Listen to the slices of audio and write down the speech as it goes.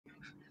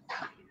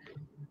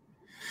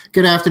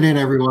Good afternoon,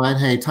 everyone.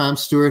 Hey, Tom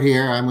Stewart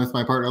here. I'm with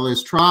my partner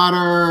Liz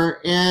Trotter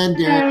and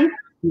Derek.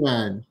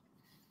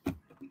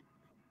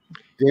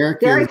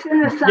 Derek's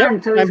in the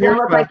sun, so he's going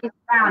to look like he's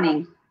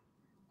frowning.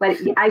 But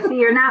I see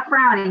you're not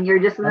frowning. You're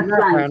just in the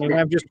sun. Frowning.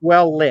 I'm just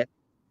well lit.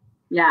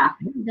 Yeah.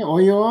 Well,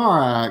 you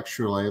are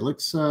actually. It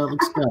looks good.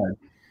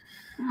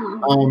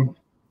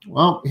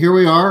 Well, here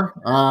we are,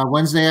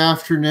 Wednesday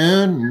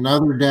afternoon,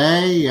 another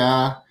day,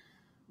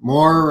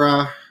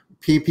 more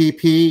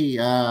PPP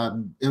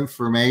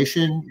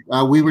information.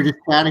 We were just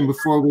chatting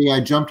before we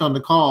jumped on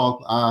the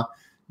call.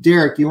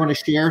 Derek, you want to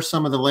share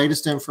some of the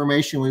latest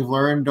information we've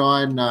learned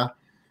on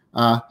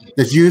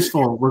that's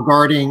useful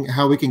regarding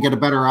how we can get a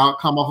better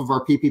outcome off of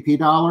our PPP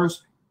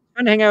dollars?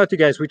 Fun to hang out with you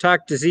guys. We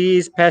talked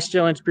disease,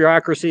 pestilence,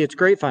 bureaucracy. It's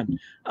great fun.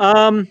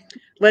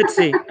 Let's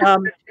see.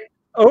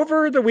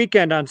 Over the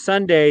weekend on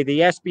Sunday,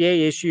 the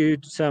SBA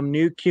issued some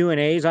new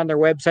Q&As on their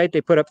website. They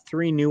put up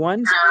 3 new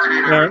ones.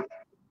 And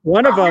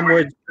one of them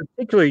was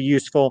particularly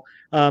useful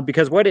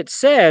because what it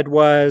said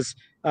was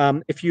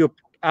if you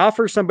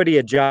offer somebody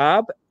a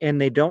job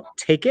and they don't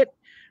take it,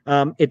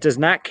 it does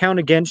not count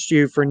against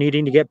you for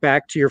needing to get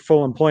back to your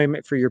full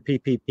employment for your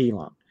PPP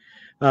loan.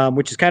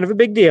 Which is kind of a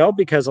big deal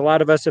because a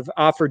lot of us have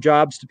offered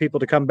jobs to people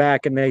to come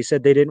back and they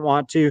said they didn't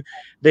want to.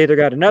 They either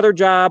got another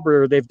job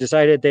or they've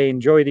decided they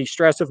enjoy the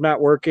stress of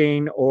not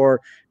working or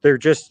they're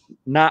just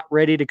not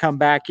ready to come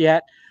back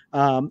yet.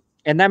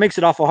 And that makes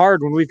it awful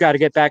hard when we've got to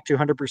get back to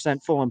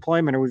 100% full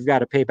employment or we've got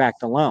to pay back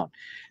the loan.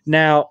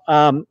 Now,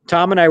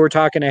 Tom and I were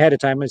talking ahead of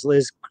time, as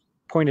Liz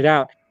pointed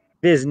out,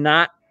 it is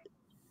not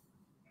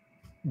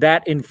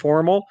that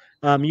informal.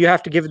 You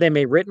have to give them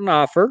a written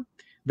offer.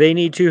 They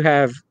need to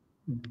have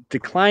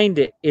declined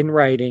it in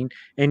writing,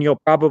 and you'll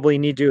probably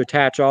need to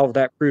attach all of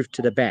that proof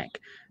to the bank.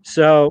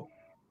 So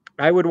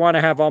I would want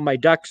to have all my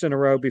ducks in a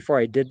row before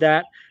I did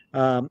that,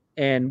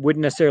 and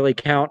wouldn't necessarily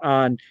count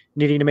on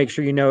needing to make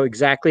sure you know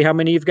exactly how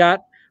many you've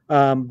got.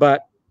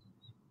 But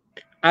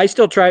I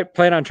still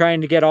plan on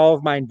trying to get all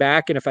of mine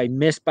back, and if I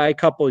miss by a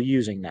couple,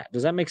 using that.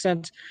 Does that make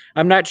sense?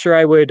 I'm not sure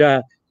I would,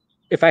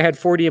 if I had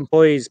 40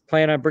 employees,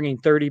 plan on bringing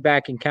 30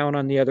 back and count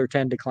on the other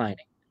 10 declining.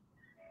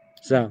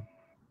 So,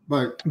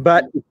 but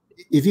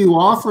if you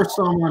offer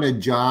someone a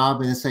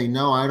job and say,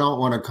 no, I don't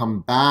want to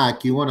come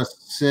back, you want to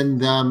send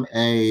them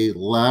a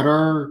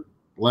letter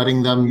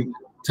telling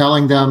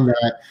them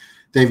that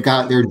they've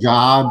got their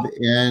job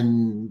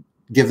and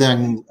give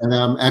them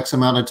X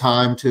amount of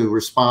time to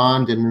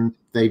respond. And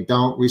if they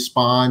don't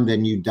respond,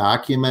 then you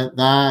document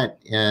that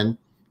and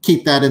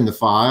keep that in the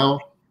file.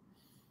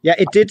 Yeah,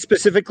 it did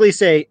specifically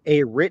say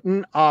a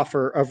written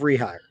offer of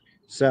rehire.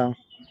 So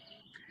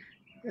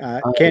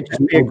can't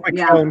just be a quick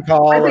phone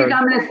call. I think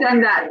I'm going to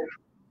send that.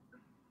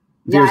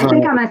 Yeah, I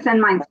think I'm going to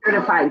send mine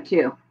certified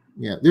too.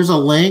 Yeah, there's a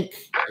link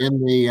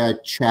in the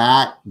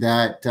chat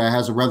that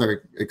has a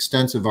rather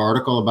extensive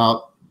article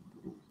about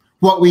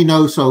what we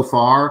know so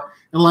far.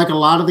 And like a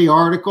lot of the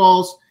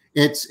articles,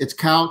 it's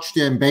couched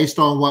in based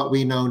on what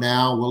we know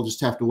now. We'll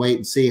just have to wait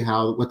and see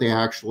what they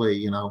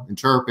actually,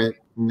 interpret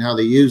and how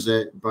they use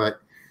it.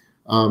 But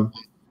yeah,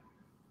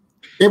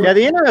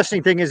 the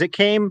interesting thing is it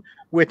came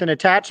with an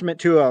attachment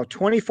to a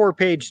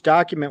 24-page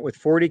document with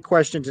 40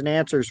 questions and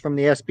answers from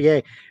the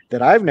SBA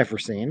that I've never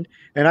seen.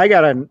 And I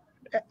got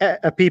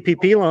a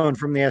PPP loan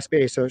from the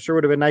SBA, so it sure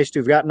would have been nice to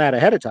have gotten that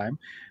ahead of time.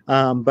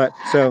 But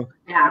so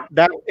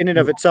that in and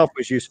of itself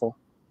was useful.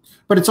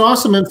 But it's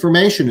awesome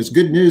information. It's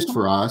good news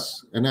for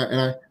us. And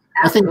I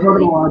think part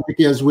of the logic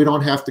is we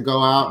don't have to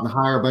go out and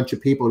hire a bunch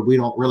of people we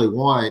don't really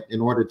want in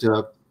order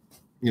to,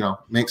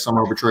 make some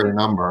arbitrary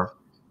number.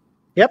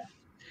 Yep.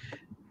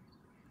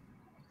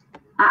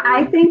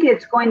 I think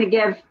it's going to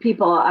give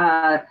people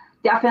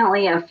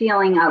definitely a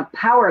feeling of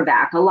power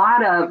back. A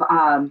lot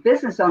of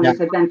business owners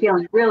have been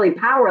feeling really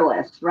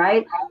powerless,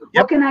 right?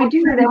 What can I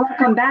do? They won't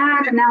come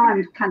back. Now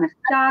I'm kind of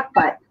stuck.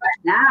 But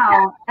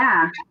now,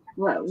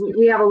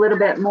 we have a little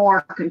bit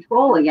more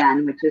control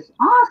again, which is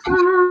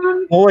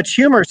awesome. Well, what's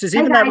humorous is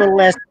even that little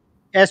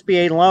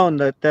SBA loan,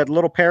 that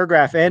little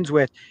paragraph ends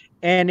with,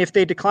 and if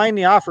they decline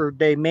the offer,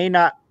 they may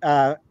not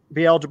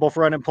be eligible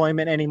for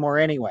unemployment anymore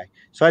anyway.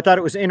 So I thought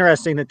it was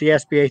interesting that the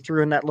SBA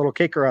threw in that little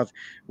kicker of,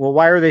 well,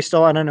 why are they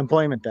still on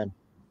unemployment then?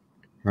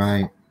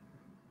 Right.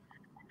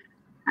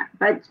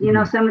 But,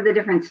 some of the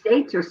different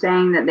states are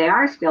saying that they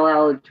are still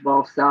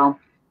eligible. So.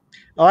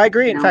 Oh, I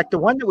agree. In fact, the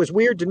one that was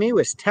weird to me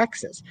was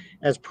Texas.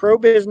 As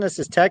pro-business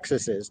as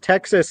Texas is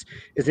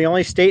the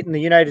only state in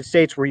the United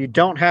States where you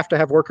don't have to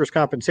have workers'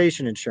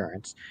 compensation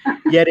insurance.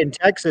 Yet in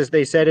Texas,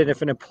 they said that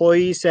if an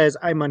employee says,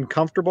 I'm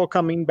uncomfortable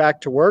coming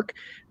back to work,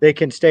 they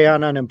can stay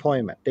on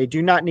unemployment. They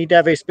do not need to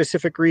have a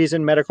specific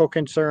reason, medical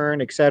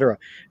concern, etc.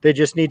 They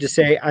just need to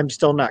say, I'm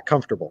still not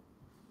comfortable.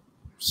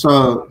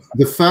 So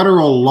the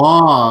federal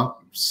law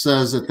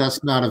says that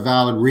that's not a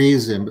valid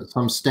reason, but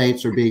some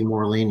states are being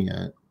more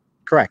lenient.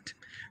 Correct.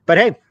 But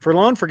hey, for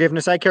loan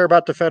forgiveness, I care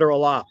about the federal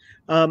law.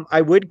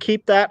 I would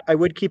keep that. I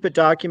would keep it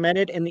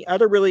documented. And the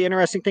other really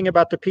interesting thing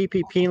about the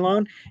PPP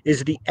loan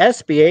is the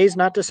SBA is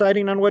not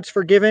deciding on what's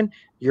forgiven.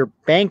 Your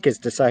bank is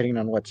deciding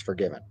on what's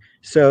forgiven.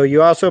 So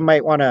you also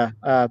might want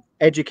to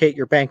educate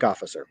your bank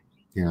officer.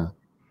 Yeah.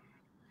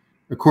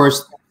 Of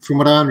course, from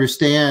what I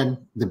understand,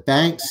 the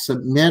banks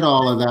submit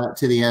all of that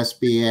to the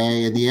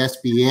SBA, and the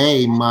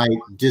SBA might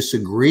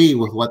disagree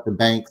with what the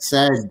bank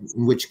said,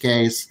 in which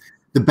case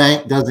the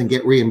bank doesn't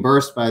get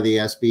reimbursed by the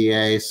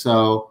SBA.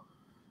 So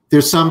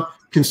there's some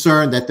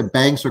concern that the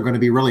banks are going to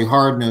be really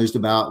hard-nosed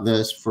about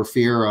this for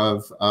fear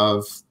of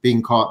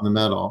being caught in the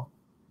middle.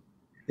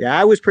 Yeah,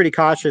 I was pretty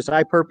cautious.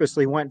 I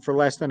purposely went for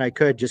less than I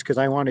could just because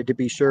I wanted to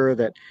be sure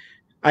that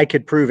I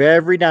could prove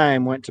every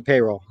dime went to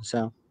payroll.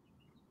 So.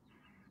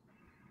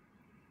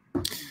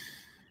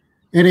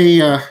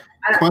 Any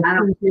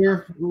questions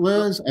here,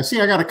 Liz? I see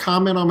I got a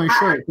comment on my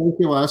shirt. Thank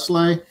you,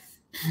 Leslie.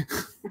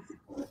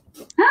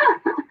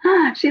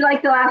 She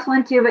liked the last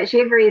one too, but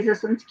she agrees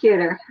this one's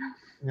cuter.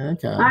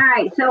 Okay. All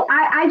right. So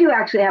I do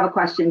actually have a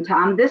question,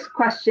 Tom. This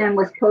question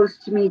was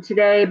posed to me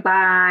today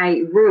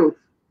by Ruth.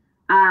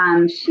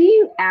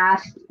 She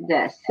asked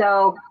this.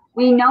 So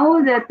we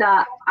know that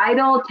the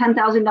EIDL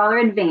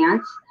 $10,000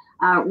 advance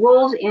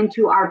rolls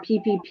into our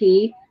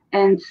PPP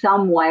in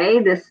some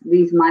way.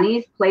 These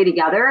monies play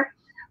together.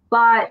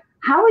 But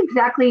how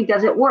exactly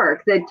does it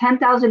work? The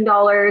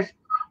 $10,000,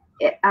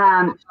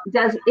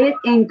 does it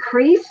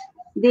increase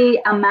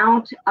the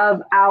amount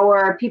of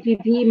our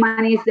PPP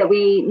monies that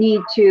we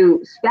need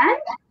to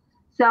spend?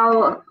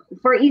 So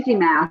for easy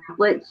math,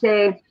 let's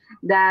say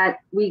that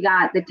we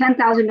got the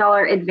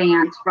 $10,000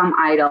 advance from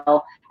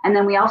EIDL, and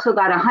then we also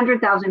got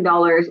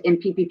 $100,000 in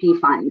PPP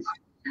funds.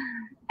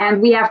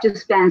 And we have to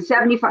spend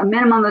a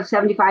minimum of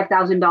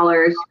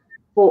 $75,000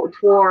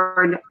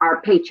 toward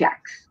our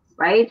paychecks,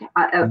 right?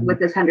 With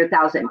this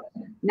 100,000.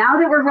 Now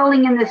that we're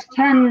rolling in this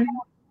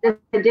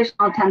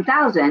additional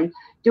 10,000,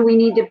 do we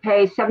need to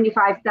pay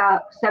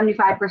 75%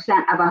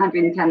 of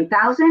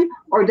 110,000,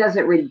 or does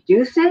it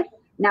reduce it?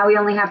 Now we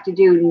only have to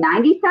do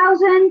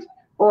 90,000,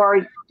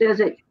 or does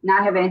it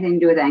not have anything to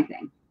do with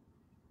anything?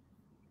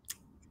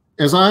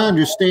 As I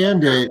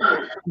understand it,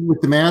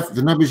 with the math,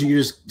 the numbers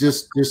you just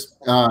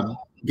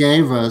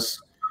gave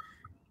us,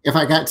 if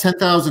I got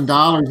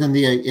 $10,000 in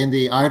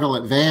the EIDL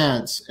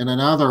advance and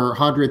another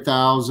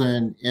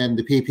 100,000 in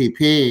the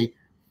PPP,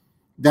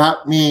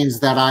 that means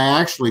that I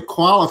actually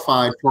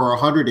qualified for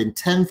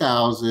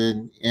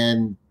 110,000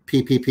 in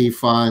PPP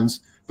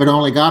funds, but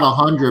only got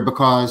 100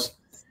 because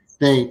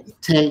they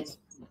take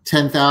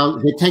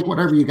 10,000. They take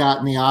whatever you got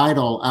in the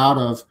EIDL out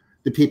of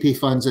the PP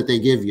funds that they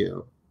give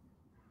you,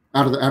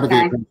 out of the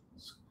advance.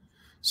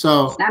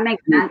 So that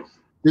makes sense.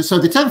 So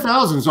the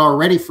 10,000 is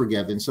already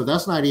forgiven. So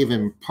that's not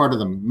even part of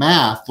the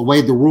math. The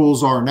way the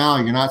rules are now,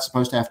 you're not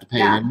supposed to have to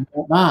pay any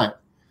of that.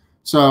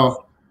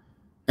 So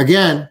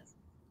again,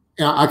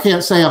 I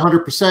can't say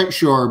 100%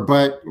 sure,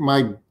 but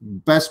my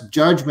best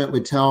judgment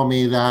would tell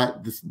me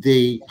that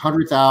the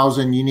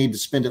 100,000, you need to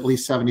spend at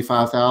least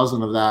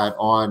 75,000 of that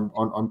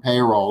on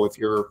payroll. If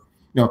you're,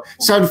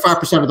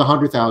 75% of the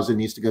 100,000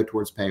 needs to go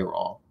towards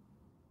payroll.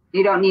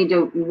 You don't need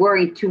to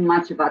worry too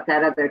much about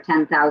that other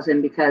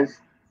 10,000 because.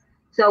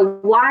 So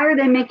why are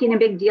they making a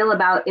big deal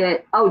about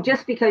it? Oh,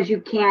 just because you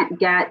can't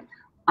get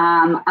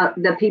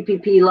the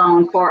PPP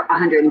loan for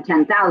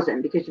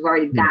 110,000 because you've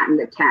already gotten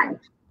the 10.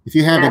 If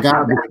you hadn't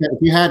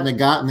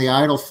gotten the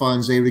EIDL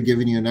funds, they would have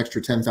given you an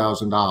extra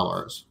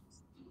 $10,000.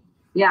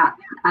 Yeah.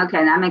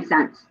 Okay, that makes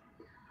sense.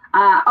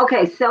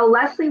 Okay, so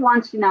Leslie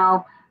wants to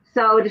know.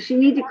 So does she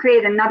need to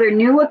create another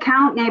new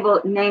account named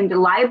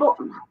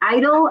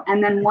EIDL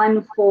and then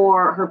one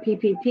for her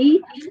PPP?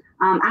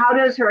 How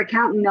does her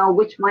accountant know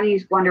which money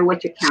is going to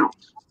which account?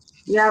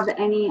 Do you have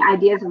any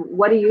ideas?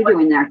 What are you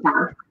doing there,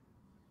 Tom?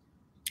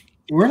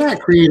 We're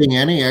not creating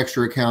any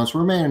extra accounts.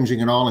 We're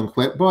managing it all in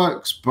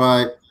QuickBooks,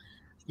 but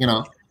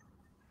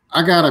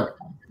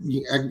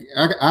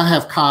I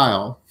have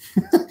Kyle.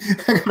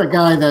 I got a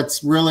guy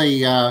that's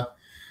really,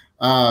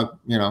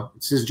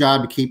 it's his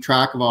job to keep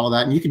track of all of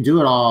that. And you can do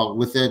it all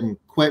within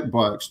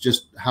QuickBooks,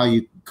 just how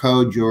you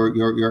code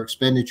your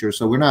expenditure.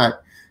 So we're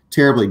not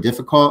terribly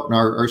difficult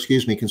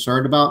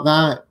concerned about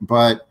that.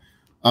 But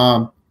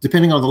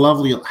depending on the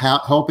level of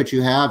help that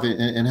you have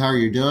and how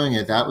you're doing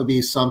it, that would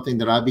be something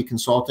that I'd be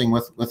consulting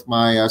with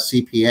my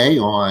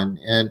CPA on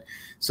and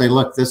say,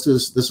 look, this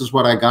is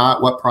what I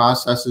got. What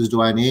processes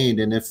do I need?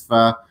 And if,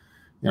 I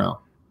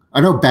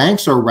know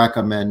banks are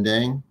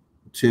recommending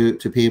to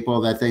people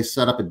that they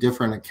set up a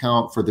different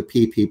account for the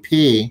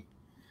PPP.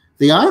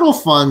 The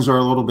EIDL funds are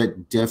a little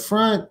bit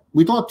different.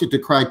 We looked at the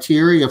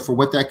criteria for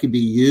what that could be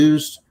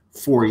used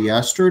for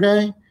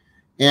yesterday,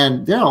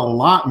 and they're a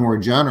lot more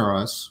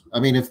generous.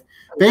 I mean, if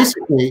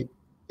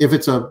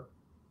it's a,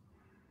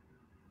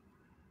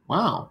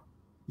 wow,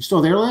 you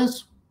still there,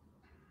 Liz?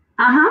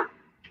 Uh-huh.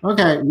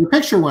 Okay, your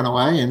picture went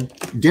away and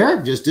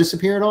Derek just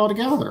disappeared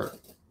altogether.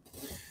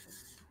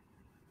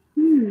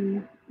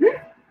 I'm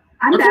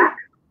back.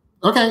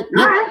 Okay.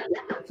 Yeah.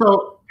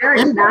 So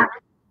Derek's not.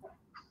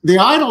 the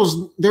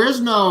idles,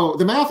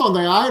 the math on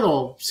the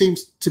idle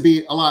seems to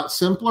be a lot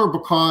simpler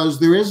because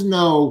there is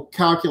no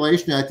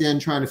calculation at the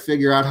end trying to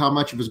figure out how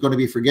much of it's going to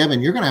be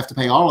forgiven. You're going to have to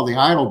pay all of the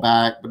idle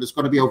back, but it's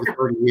going to be over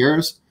 30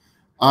 years.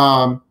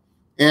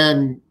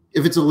 And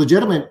if it's a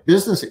legitimate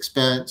business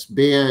expense,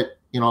 be it,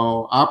 be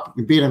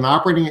it an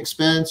operating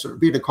expense or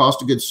be it a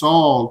cost of goods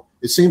sold,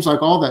 it seems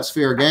like all that's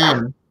fair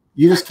game.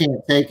 You just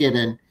can't take it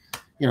and,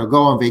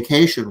 go on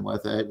vacation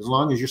with it. As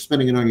long as you're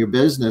spending it on your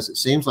business, it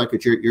seems like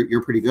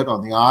you're pretty good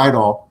on the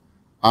idle.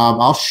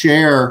 I'll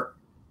share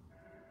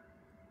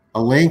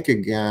a link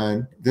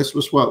again. This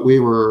was what we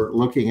were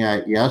looking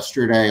at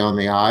yesterday on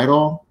the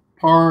idle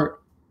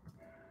part.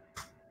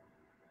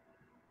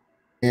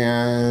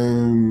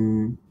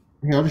 And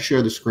I'll just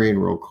share the screen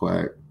real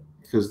quick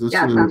because this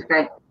sounds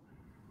great.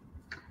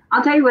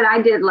 I'll tell you what I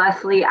did,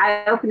 Leslie.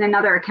 I opened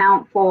another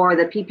account for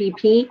the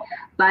PPP,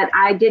 but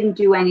I didn't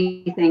do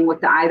anything with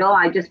the idle.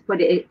 I just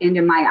put it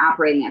into my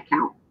operating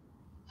account.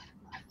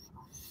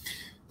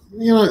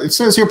 It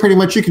says here pretty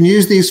much you can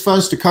use these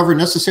funds to cover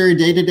necessary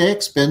day-to-day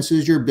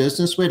expenses your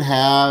business would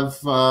have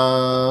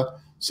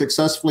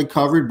successfully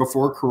covered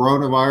before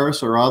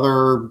coronavirus or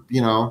other,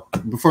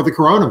 before the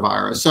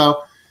coronavirus.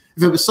 So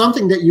if it was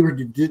something that you were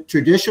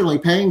traditionally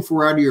paying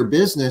for out of your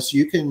business,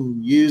 you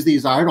can use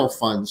these idle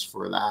funds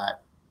for that.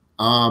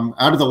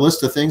 Out of the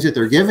list of things that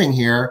they're giving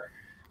here,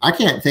 I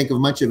can't think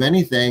of much of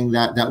anything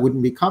that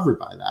wouldn't be covered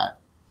by that.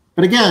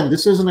 But again,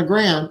 this isn't a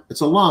grant,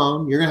 it's a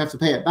loan. You're gonna have to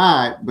pay it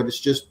back, but it's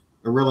just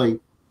a really,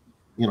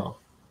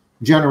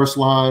 generous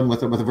loan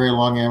with a very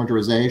long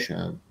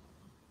amortization.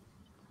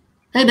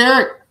 Hey,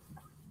 Derek.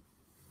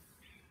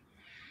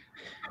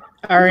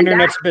 Our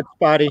internet's a bit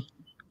spotty.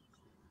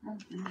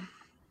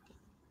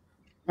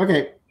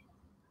 Okay.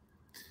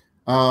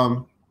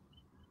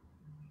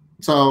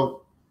 So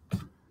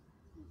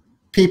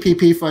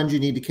PPP funds you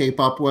need to keep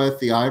up with.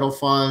 The idle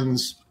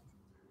funds,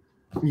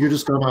 you're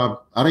just gonna,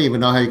 I don't even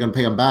know how you're gonna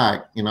pay them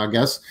back. I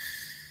guess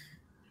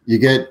you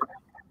get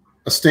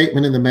a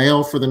statement in the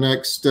mail for the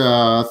next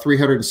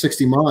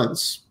 360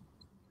 months.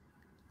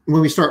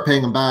 When we start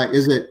paying them back,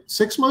 is it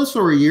 6 months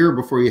or a year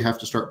before you have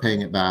to start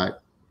paying it back?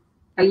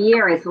 A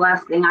year is the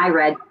last thing I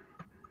read.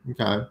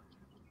 Okay.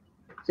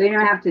 So you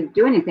don't have to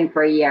do anything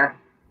for a year.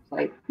 It's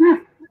like,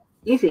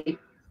 easy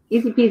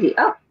peasy.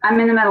 Oh, I'm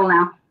in the middle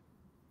now.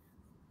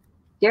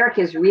 Derek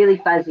is really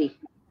fuzzy.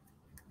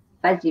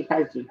 Fuzzy.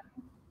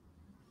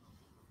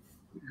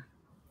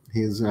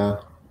 He's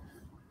low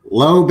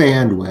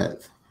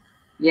bandwidth.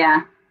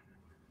 Yeah.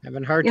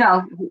 Having hard.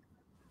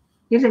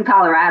 He's in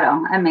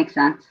Colorado. That makes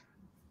sense.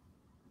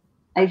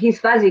 He's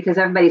fuzzy because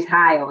everybody's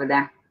high over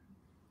there.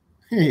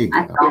 There you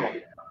go.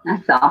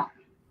 That's all.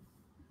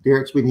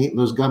 Derek's been eating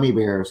those gummy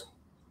bears.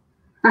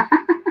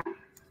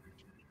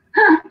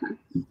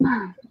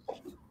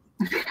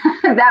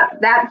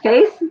 That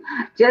face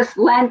just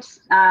lent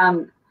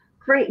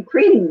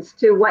credence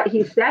to what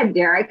he said,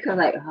 Derek. I'm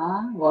like,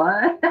 huh?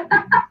 What?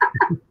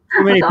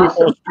 Too many people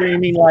awesome.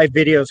 Streaming live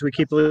videos. We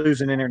keep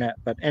losing internet.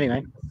 But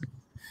anyway.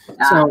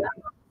 So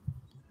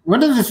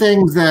one of the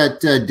things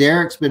that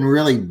Derek's been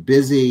really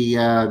busy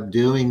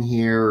doing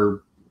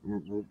here,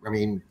 I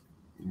mean,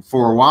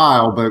 for a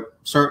while, but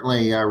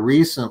certainly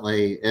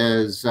recently,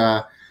 is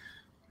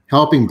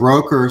helping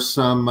broker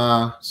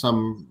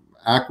some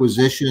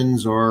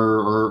acquisitions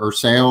or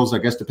sales, I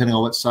guess, depending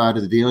on what side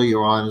of the deal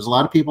you're on. There's a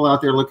lot of people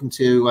out there looking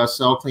to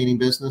sell cleaning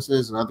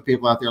businesses and other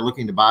people out there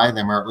looking to buy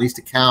them, or at least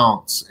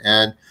accounts.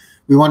 And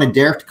we wanted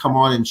Derek to come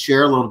on and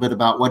share a little bit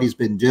about what he's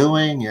been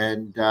doing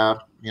and,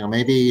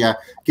 maybe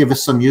give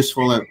us some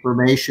useful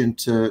information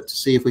to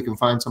see if we can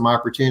find some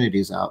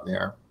opportunities out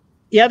there.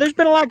 Yeah, there's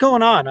been a lot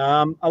going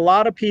on. A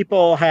lot of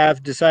people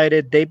have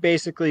decided they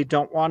basically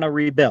don't want to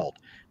rebuild.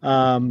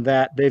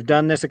 That they've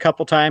done this a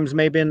couple times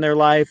maybe in their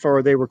life,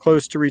 or they were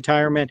close to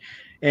retirement.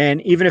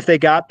 And even if they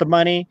got the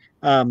money,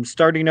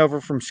 starting over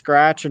from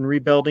scratch and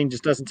rebuilding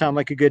just doesn't sound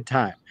like a good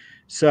time.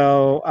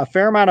 So a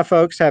fair amount of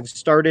folks have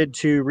started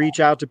to reach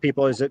out to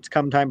people as it's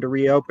come time to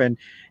reopen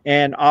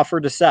and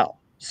offer to sell.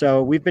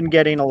 So we've been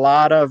getting a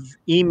lot of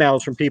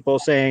emails from people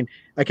saying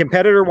a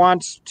competitor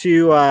wants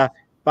to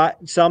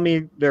sell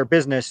me their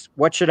business.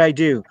 What should I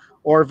do?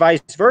 Or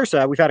vice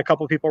versa. We've had a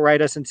couple of people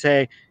write us and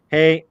say,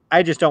 hey,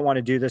 I just don't want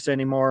to do this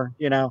anymore.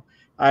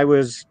 I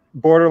was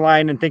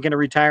borderline and thinking of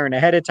retiring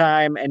ahead of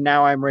time, and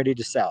now I'm ready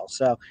to sell.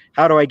 So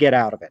how do I get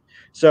out of it?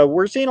 So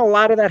we're seeing a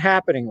lot of that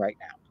happening right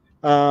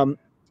now.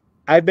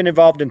 I've been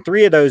involved in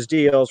 3 of those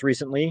deals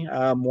recently.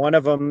 One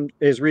of them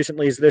as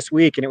recently as this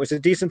week, and it was a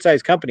decent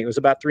sized company. It was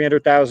about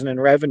 $300,000 in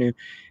revenue.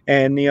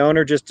 And the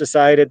owner just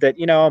decided that,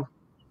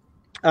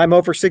 I'm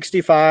over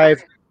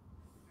 65.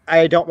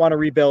 I don't want to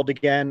rebuild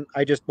again.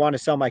 I just want to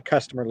sell my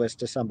customer list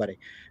to somebody.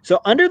 So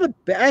under the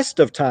best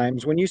of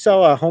times, when you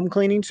sell a home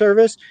cleaning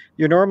service,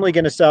 you're normally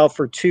going to sell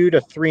for 2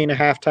 to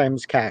 3.5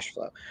 times cash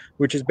flow,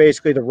 which is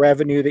basically the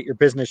revenue that your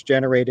business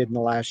generated in the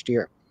last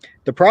year.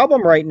 The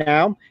problem right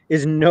now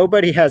is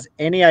nobody has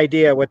any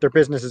idea what their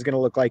business is going to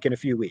look like in a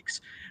few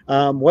weeks.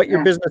 What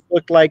your business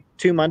looked like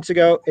 2 months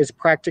ago is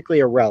practically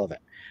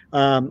irrelevant.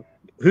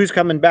 who's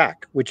coming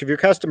back? Which of your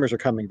customers are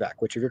coming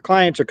back? Which of your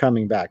clients are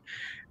coming back?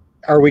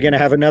 Are we going to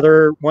have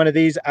another one of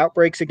these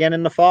outbreaks again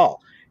in the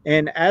fall?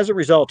 And as a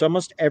result,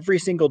 almost every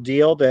single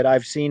deal that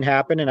I've seen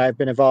happen, and I've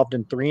been involved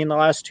in 3 in the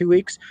last 2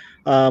 weeks,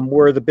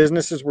 where the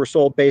businesses were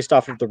sold based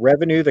off of the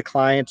revenue the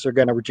clients are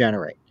going to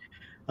generate.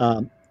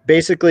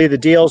 Basically, the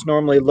deals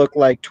normally look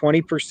like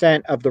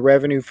 20% of the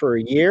revenue for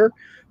a year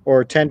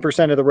or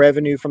 10% of the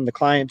revenue from the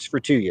clients for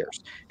 2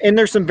 years. And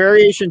there's some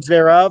variations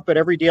thereof, but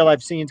every deal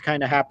I've seen has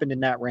kind of happened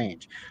in that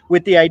range.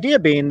 With the idea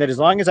being that as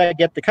long as I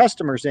get the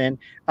customers in,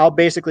 I'll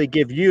basically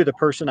give you, the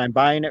person I'm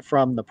buying it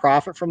from, the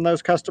profit from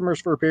those customers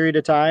for a period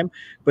of time.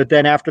 But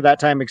then after that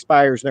time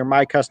expires, they're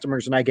my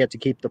customers and I get to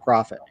keep the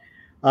profit.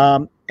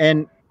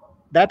 And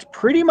that's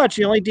pretty much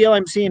the only deal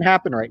I'm seeing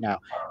happen right now,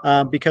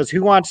 because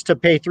who wants to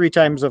pay 3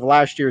 times of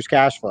last year's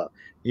cash flow?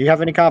 You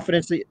have any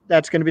confidence that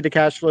that's going to be the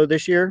cash flow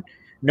this year?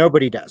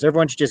 Nobody does.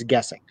 Everyone's just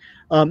guessing.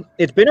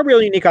 It's been a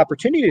really unique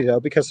opportunity, though,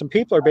 because some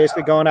people are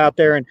basically going out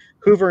there and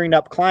hoovering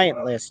up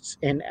client lists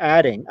and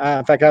adding.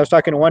 In fact, I was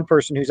talking to one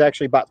person who's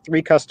actually bought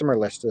 3 customer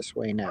lists this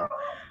way now.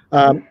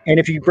 And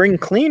if you bring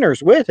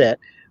cleaners with it,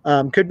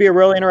 could be a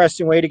real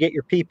interesting way to get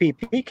your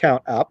PPP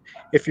count up.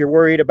 If you're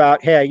worried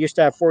about, hey, I used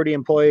to have 40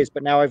 employees,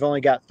 but now I've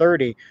only got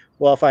 30.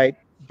 Well, if I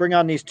bring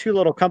on these 2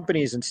 little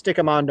companies and stick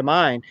them onto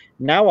mine,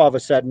 now all of a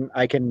sudden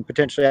I can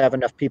potentially have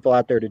enough people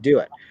out there to do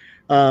it.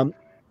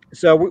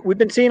 So we've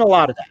been seeing a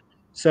lot of that.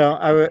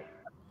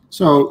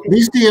 So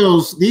these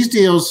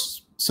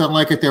deals sound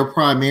like they're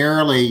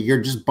primarily,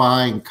 you're just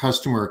buying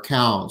customer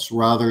accounts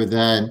rather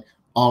than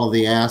all of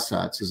the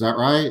assets. Is that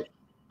right?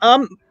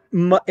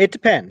 It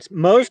depends.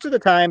 Most of the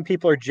time,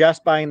 people are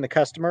just buying the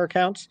customer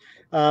accounts,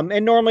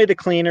 and normally the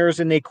cleaners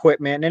and the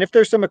equipment. And if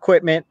there's some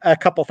equipment, a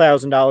couple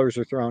 $1,000s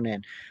are thrown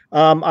in.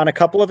 On a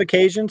couple of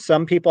occasions,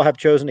 some people have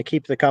chosen to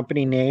keep the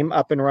company name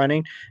up and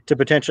running to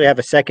potentially have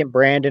a second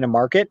brand in a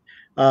market.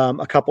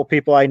 A couple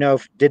people I know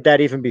did that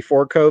even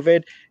before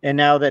COVID, and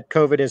now that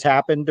COVID has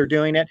happened, they're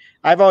doing it.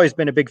 I've always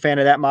been a big fan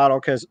of that model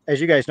because, as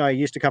you guys know, I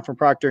used to come from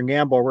Procter &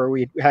 Gamble, where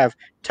we have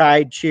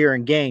Tide, Cheer,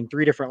 and Gain,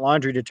 3 different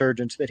laundry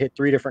detergents that hit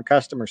 3 different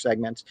customer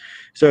segments.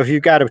 So if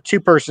you've got a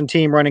 2-person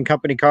team running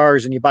company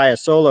cars and you buy a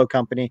solo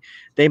company,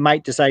 they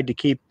might decide to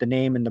keep the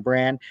name and the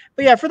brand.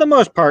 But yeah, for the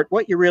most part,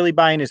 what you're really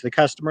buying is the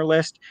customer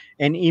list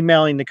and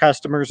emailing the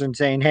customers and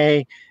saying,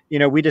 hey,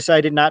 we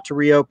decided not to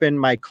reopen.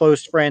 My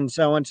close friend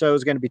so-and-so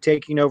is going to be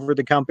taking over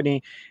the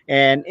company.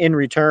 And in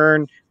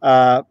return,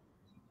 they're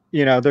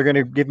going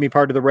to give me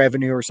part of the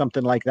revenue or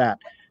something like that.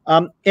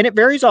 And it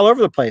varies all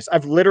over the place.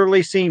 I've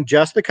literally seen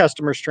just the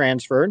customers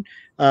transferred.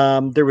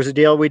 There was a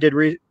deal we did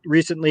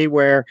recently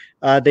where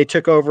they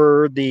took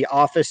over the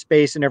office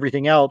space and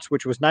everything else,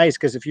 which was nice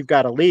because if you've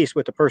got a lease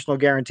with a personal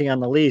guarantee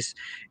on the lease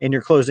and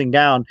you're closing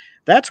down,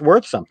 that's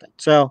worth something.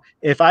 So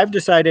if I've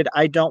decided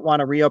I don't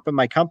want to reopen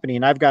my company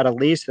and I've got a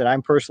lease that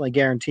I'm personally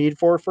guaranteed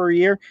for a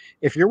year,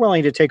 if you're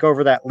willing to take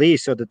over that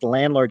lease so that the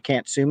landlord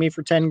can't sue me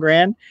for 10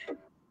 grand,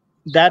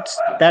 that's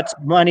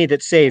money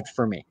that's saved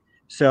for me.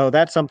 So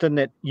that's something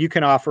that you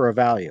can offer a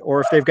value, or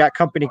if they've got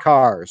company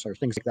cars or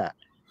things like that.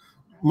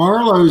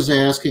 Marlo's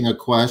asking a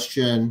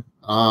question.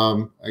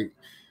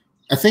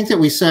 I think that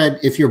we said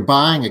if you're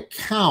buying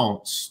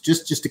accounts,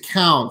 just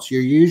accounts,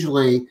 you're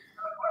usually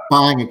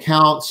buying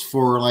accounts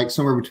for like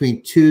somewhere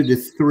between 2 to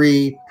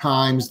 3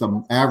 times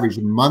the average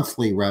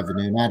monthly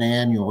revenue, not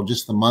annual,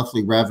 just the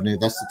monthly revenue.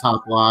 That's the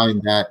top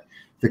line that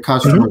the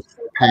customers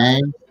are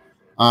paying.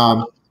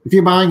 If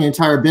you're buying an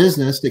entire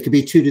business, it could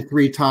be 2 to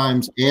 3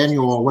 times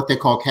annual, what they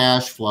call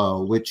cash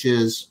flow, which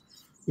is,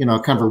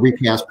 kind of a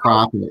recast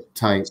profit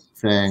type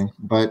thing.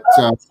 But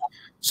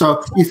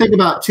so you think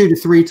about 2 to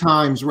 3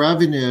 times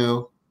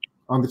revenue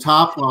on the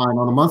top line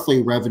on a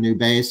monthly revenue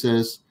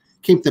basis.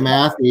 Keep the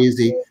math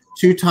easy.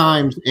 2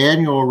 times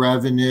annual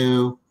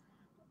revenue,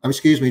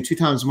 2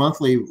 times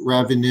monthly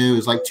revenue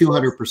is like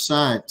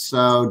 200%.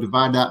 So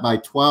divide that by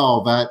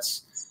 12,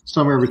 that's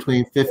somewhere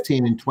between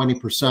 15 and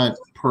 20%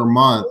 per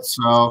month.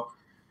 So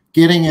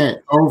getting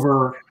it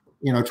over,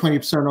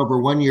 20% over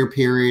 1 year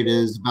period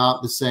is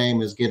about the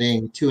same as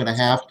getting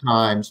 2.5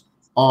 times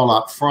all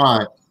up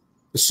front,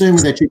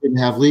 assuming that you didn't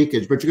have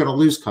leakage, but you're going to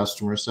lose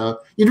customers. So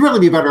you'd really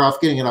be better off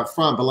getting it up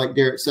front. But like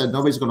Derek said,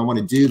 nobody's going to want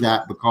to do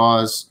that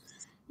because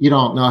you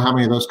don't know how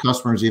many of those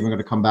customers are even going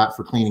to come back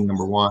for cleaning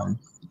number 1.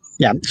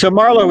 Yeah. So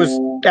Marlo was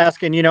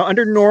asking,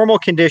 under normal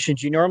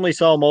conditions, you normally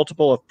sell a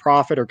multiple of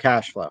profit or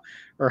cash flow,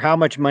 or how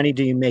much money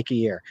do you make a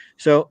year?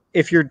 So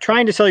if you're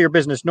trying to sell your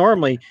business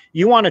normally,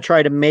 you want to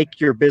try to make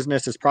your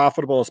business as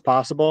profitable as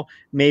possible,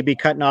 maybe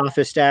cut an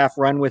office staff,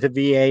 run with a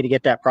VA to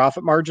get that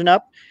profit margin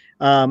up.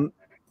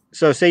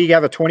 So say you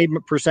have a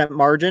 20%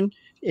 margin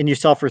and you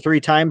sell for 3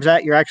 times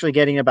that, you're actually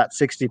getting about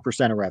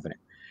 60% of revenue.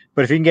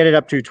 But if you can get it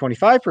up to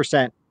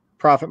 25%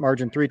 profit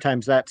margin, 3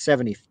 times that,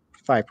 75%.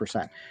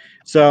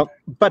 So,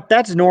 but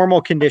that's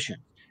normal condition.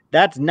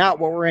 That's not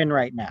what we're in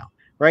right now.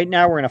 Right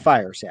now, we're in a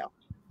fire sale.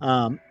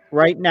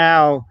 Right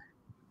now,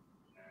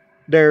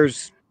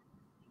 there's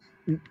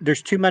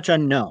too much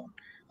unknown.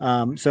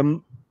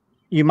 So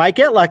you might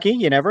get lucky.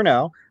 You never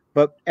know.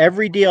 but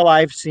every deal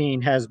I've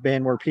seen has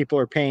been where people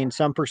are paying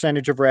some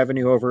percentage of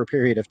revenue over a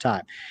period of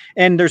time.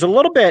 And there's a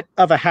little bit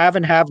of a have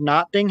and have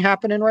not thing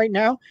happening right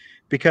now,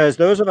 because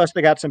those of us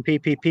that got some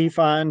PPP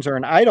funds or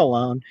an EIDL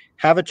loan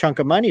have a chunk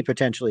of money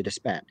potentially to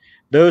spend.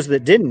 Those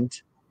that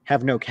didn't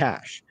have no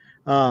cash.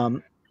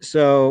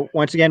 So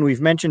once again,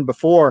 we've mentioned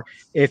before,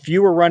 if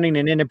you were running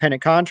an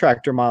independent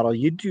contractor model,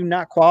 you do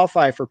not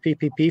qualify for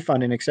PPP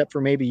funding except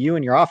for maybe you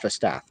and your office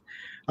staff.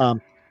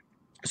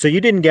 So you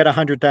didn't get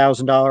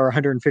 $100,000 or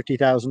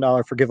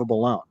 $150,000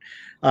 forgivable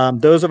loan.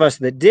 Those of us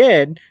that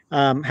did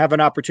have an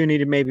opportunity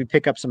to maybe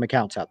pick up some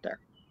accounts out there.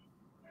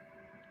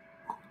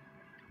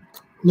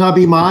 Now,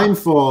 be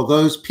mindful,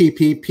 those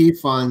PPP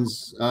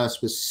funds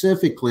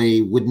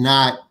specifically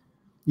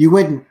you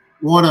wouldn't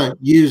want to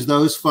use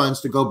those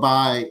funds to go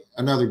buy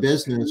another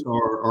business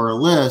or a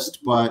list,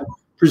 but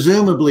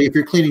presumably if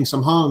you're cleaning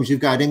some homes, you've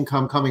got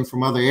income coming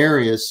from other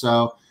areas.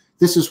 So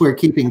this is where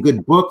keeping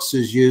good books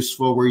is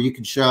useful, where you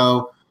can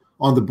show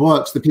on the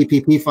books the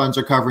PPP funds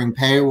are covering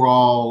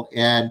payroll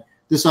and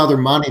this other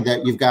money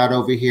that you've got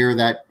over here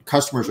that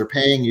customers are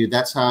paying you.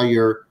 That's how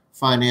you're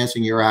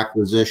financing your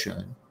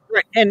acquisition.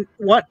 Right. And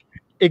what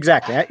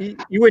exactly?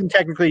 You wouldn't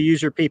technically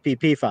use your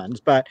PPP funds,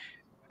 but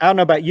I don't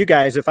know about you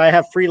guys. If I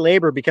have free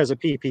labor because of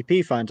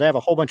PPP funds, I have a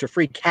whole bunch of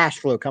free cash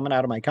flow coming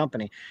out of my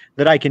company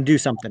that I can do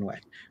something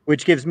with,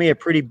 which gives me a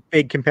pretty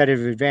big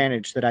competitive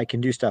advantage that I can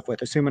do stuff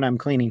with, assuming I'm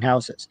cleaning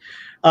houses.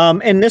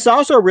 And this is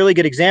also a really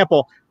good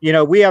example. You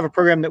know, we have a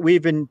program that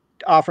we've been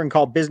offering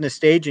called business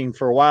staging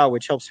for a while,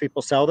 which helps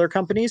people sell their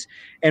companies.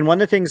 And one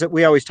of the things that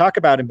we always talk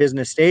about in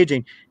business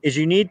staging is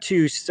you need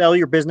to sell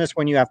your business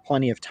when you have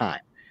plenty of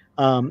time,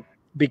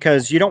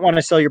 because you don't want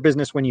to sell your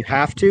business when you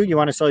have to. You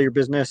want to sell your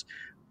business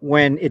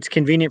when it's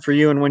convenient for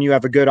you and when you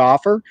have a good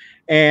offer.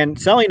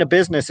 And selling a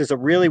business is a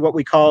really what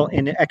we call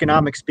in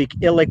economic speak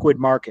illiquid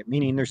market,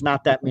 meaning there's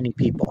not that many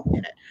people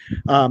in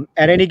it.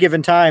 At any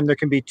given time, there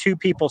can be two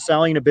people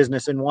selling a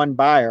business and one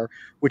buyer,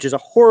 which is a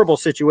horrible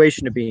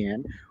situation to be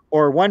in,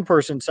 or one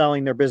person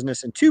selling their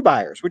business and two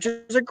buyers, which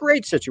is a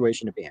great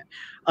situation to be in.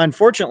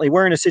 Unfortunately,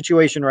 we're in a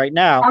situation right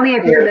now. Only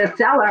if you're the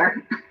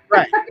seller.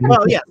 Right.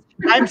 Well, yeah,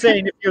 I'm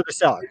saying if you're the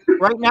seller.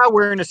 Right now,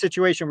 we're in a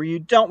situation where you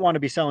don't want to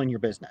be selling your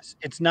business.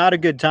 It's not a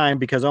good time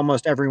because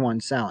almost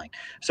everyone's selling.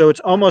 So it's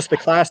almost the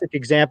classic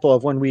example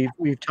of when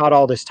we've taught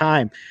all this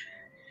time.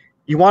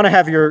 You want to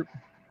have your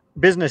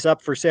business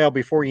up for sale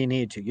before you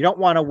need to. You don't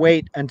want to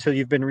wait until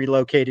you've been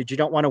relocated. You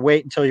don't want to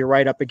wait until you're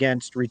right up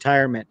against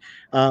retirement.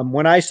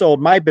 When I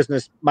sold my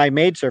business, my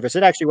maid service,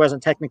 it actually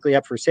wasn't technically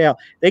up for sale.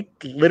 They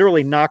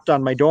literally knocked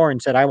on my door and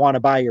said, "I want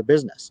to buy your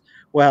business."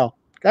 Well,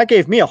 that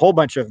gave me a whole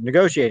bunch of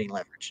negotiating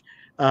leverage.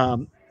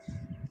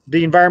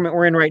 The environment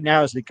we're in right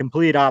now is the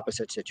complete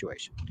opposite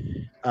situation.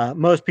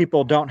 Most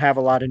people don't have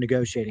a lot of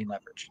negotiating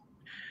leverage.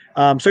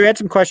 So we had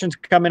some questions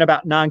come in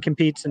about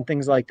non-competes and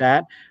things like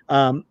that.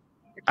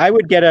 I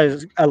would get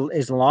as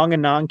long a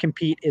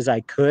non-compete as I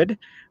could.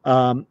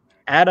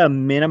 At a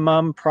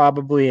minimum,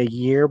 probably a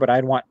year, but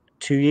I'd want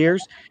 2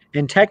 years.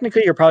 And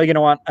technically, you're probably going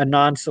to want a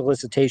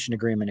non-solicitation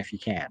agreement if you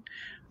can.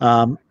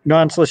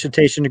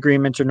 Non-solicitation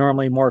agreements are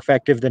normally more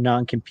effective than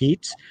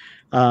non-competes.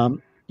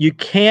 You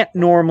can't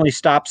normally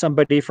stop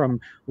somebody from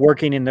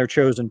working in their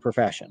chosen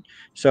profession.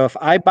 So if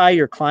I buy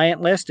your client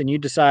list and you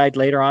decide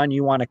later on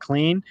you want to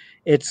clean,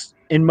 it's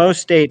in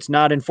most states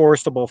not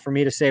enforceable for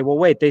me to say, well,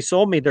 wait, they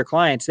sold me their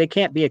clients. They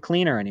can't be a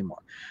cleaner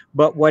anymore.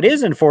 But what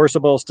is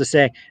enforceable is to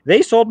say,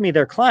 they sold me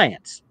their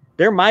clients.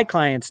 They're my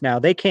clients now.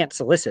 They can't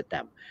solicit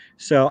them.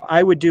 So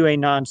I would do a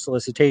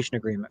non-solicitation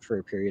agreement for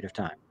a period of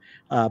time.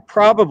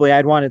 Probably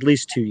I'd want at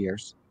least 2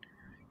 years.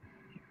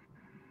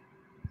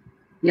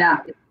 Yeah.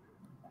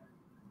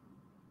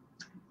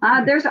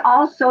 There's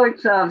all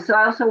sorts of, so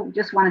I also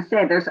just want to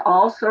say there's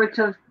all sorts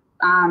of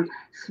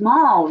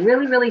small,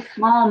 really, really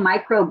small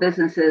micro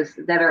businesses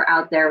that are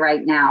out there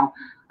right now.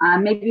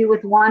 Maybe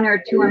with 1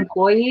 or 2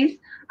 employees.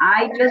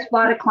 I just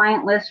bought a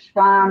client list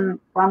from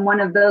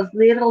one of those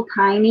little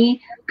tiny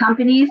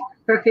companies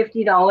for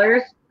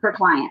 $50 per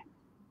client.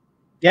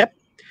 Yep.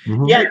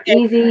 Mm-hmm. Yeah.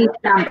 Easy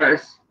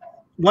numbers.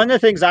 One of the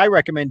things I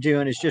recommend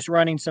doing is just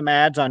running some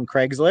ads on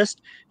Craigslist,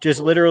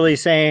 just literally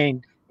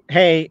saying,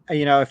 hey,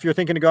 you know, if you're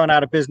thinking of going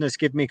out of business,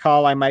 give me a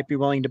call. I might be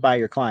willing to buy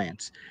your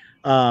clients.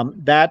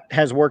 That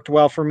has worked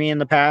well for me in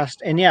the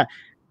past. And yeah,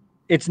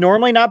 it's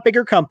normally not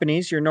bigger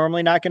companies. You're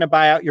normally not going to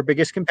buy out your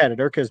biggest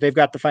competitor because they've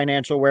got the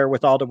financial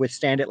wherewithal to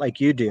withstand it like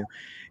you do.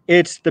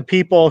 It's the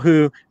people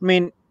who, I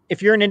mean,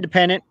 if you're an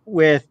independent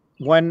with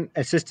one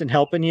assistant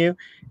helping you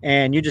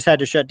and you just had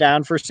to shut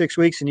down for 6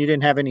 weeks and you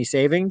didn't have any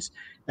savings,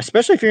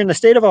 especially if you're in the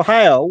state of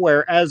Ohio,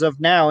 where as of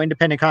now,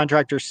 independent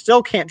contractors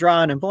still can't draw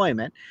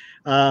unemployment,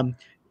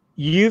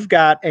 you've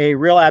got a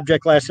real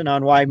abject lesson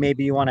on why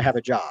maybe you want to have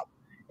a job.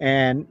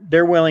 And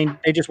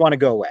they just want to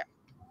go away.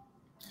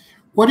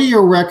 What are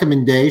your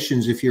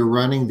recommendations if you're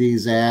running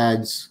these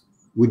ads?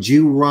 Would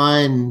you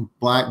run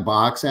black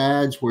box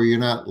ads where you're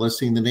not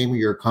listing the name of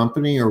your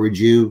company, or would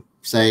you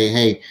say,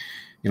 hey,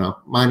 you know,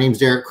 my name's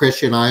Derek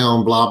Christian, I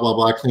own blah, blah,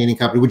 blah cleaning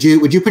company. Would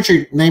you put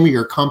your name of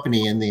your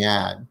company in the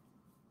ad?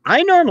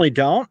 I normally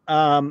don't.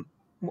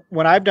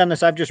 When I've done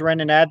this, I've just run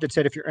an ad that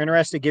said, if you're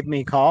interested, give me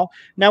a call.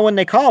 Now, when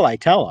they call, I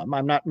tell them.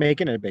 I'm not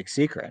making it a big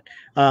secret.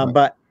 Right.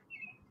 But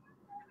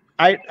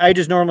I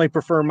just normally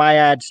prefer my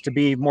ads to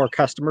be more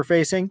customer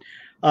facing.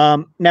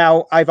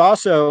 Now, I've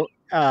also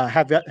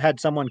have had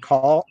someone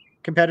call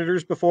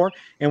competitors before,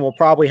 and we'll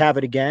probably have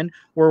it again,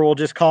 where we'll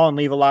just call and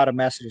leave a lot of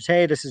messages.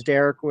 Hey, this is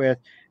Derek with,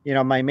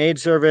 my maid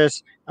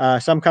service.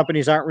 Some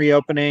companies aren't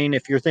reopening.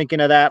 If you're thinking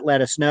of that,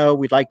 let us know.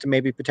 We'd like to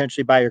maybe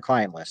potentially buy your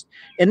client list.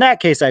 In that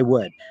case, I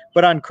would.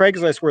 But on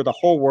Craigslist, where the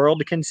whole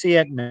world can see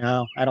it,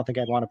 no, I don't think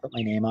I'd want to put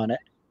my name on it.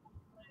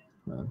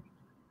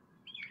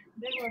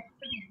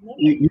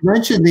 You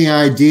mentioned the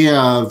idea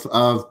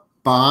of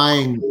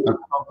buying a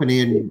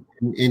company in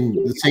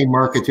the same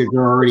market that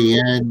you're already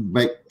in,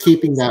 but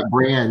keeping that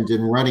brand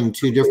and running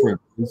two different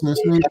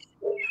businesses.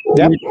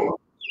 Yep.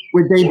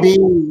 Would they be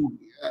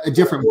a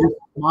different business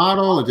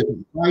model, a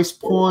different price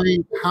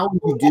point? How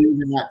would you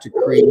do that to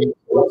create?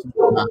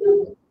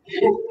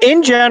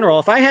 In general,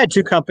 if I had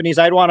two companies,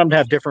 I'd want them to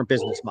have different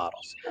business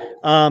models.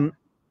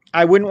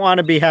 I wouldn't want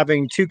to be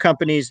having two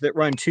companies that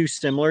run too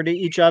similar to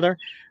each other,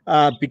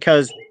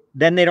 because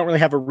then they don't really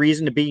have a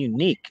reason to be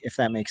unique, if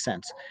that makes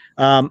sense.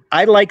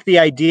 I like the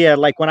idea,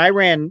 like when I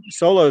ran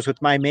solos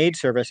with my maid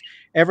service,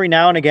 every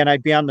now and again,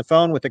 I'd be on the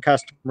phone with a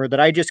customer that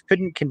I just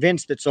couldn't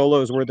convince that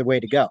solos were the way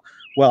to go.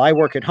 Well, I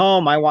work at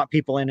home. I want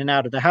people in and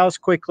out of the house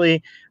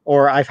quickly,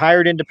 or I've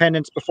hired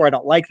independents before. I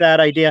don't like that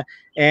idea.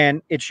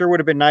 And it sure would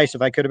have been nice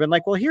if I could have been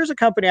like, well, here's a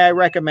company I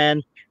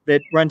recommend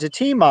that runs a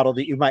team model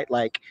that you might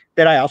like,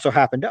 that I also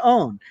happen to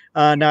own.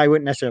 Now, I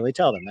wouldn't necessarily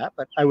tell them that,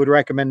 but I would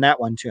recommend that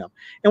one to them.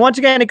 And once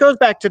again, it goes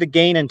back to the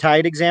Gain and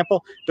Tide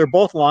example. They're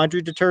both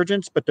laundry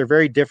detergents, but they're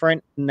very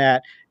different in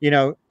that,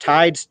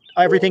 Tide's,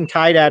 everything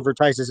Tide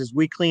advertises is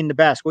we clean the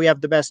best. We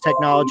have the best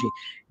technology.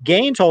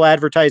 Gain's whole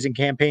advertising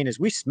campaign is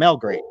we smell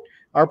great.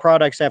 Our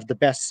products have the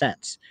best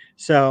scents.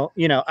 So,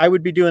 I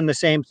would be doing the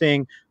same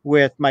thing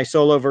with my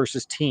solo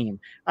versus team.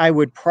 I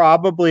would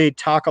probably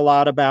talk a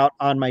lot about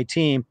on my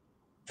team,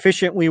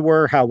 efficient we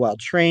were, how well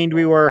trained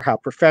we were, how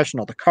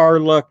professional the car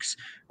looks,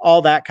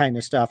 all that kind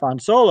of stuff. On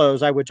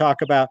solos, I would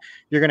talk about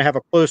you're going to have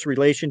a close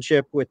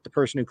relationship with the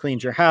person who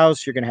cleans your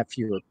house. You're going to have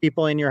fewer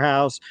people in your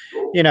house,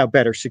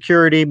 better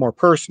security, more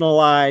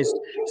personalized.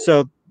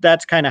 So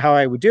that's kind of how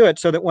I would do it,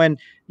 so that when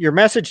your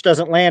message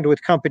doesn't land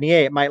with company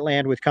A, it might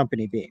land with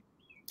company B.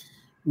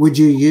 Would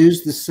you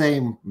use the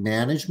same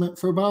management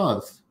for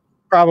both?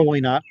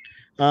 Probably not.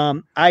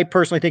 I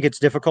personally think it's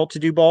difficult to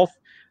do both.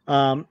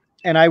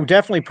 And I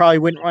definitely probably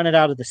wouldn't run it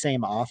out of the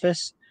same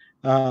office.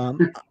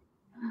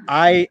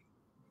 I,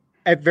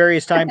 at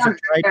various times,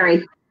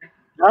 scary.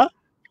 Huh?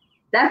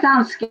 That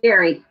sounds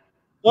scary.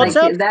 Well,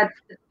 that's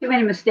too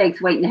many mistakes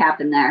waiting to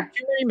happen there.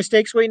 Too many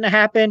mistakes waiting to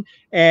happen.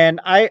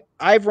 And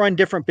I've run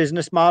different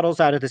business models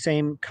out of the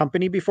same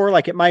company before.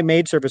 Like at my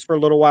maid service for a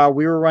little while,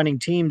 we were running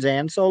teams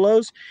and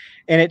solos,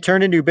 and it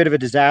turned into a bit of a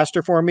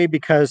disaster for me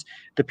because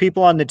the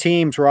people on the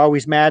teams were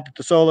always mad that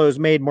the solos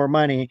made more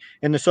money,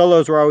 and the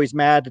solos were always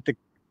mad that the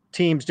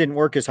teams didn't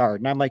work as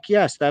hard. And I'm like,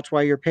 yes, that's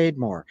why you're paid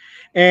more.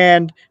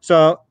 And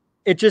so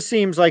it just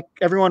seems like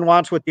everyone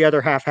wants what the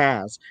other half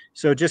has.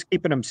 So just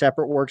keeping them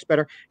separate works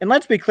better. And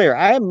let's be clear,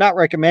 I am not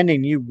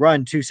recommending you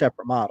run two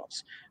separate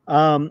models.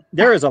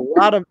 There is a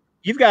lot of,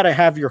 you've got to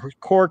have your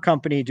core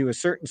company do a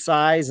certain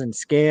size and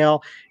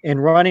scale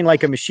and running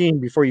like a machine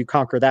before you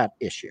conquer that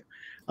issue.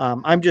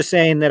 I'm just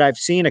saying that I've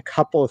seen a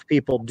couple of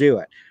people do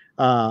it.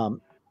 I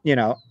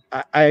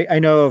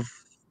know of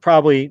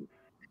probably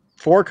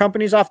 4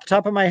 companies off the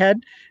top of my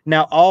head.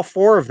 Now, all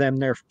 4 of them,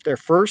 their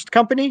first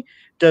company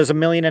does $1.5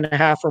 million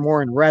or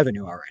more in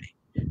revenue already.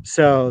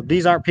 So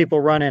these aren't people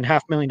running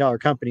 $500,000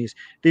 companies.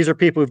 These are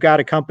people who've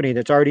got a company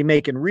that's already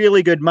making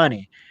really good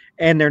money.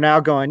 And they're now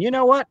going, you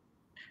know what?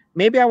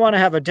 Maybe I want to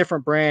have a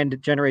different brand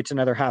that generates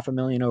another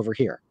 $500,000 over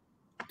here.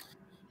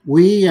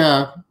 We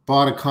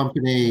bought a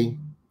company.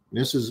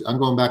 I'm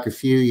going back a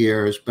few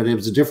years, but it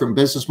was a different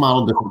business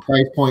model, different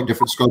price point,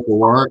 different scope of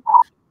work.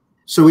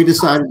 So we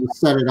decided to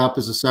set it up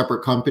as a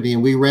separate company,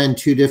 and we ran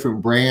 2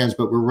 different brands,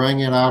 but we're running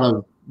it out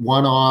of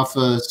one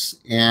office,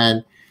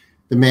 and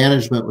the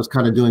management was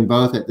kind of doing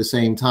both at the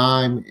same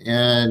time,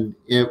 and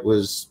it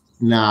was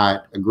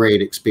not a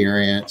great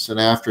experience.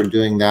 And after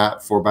doing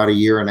that for about 1.5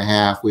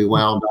 years, we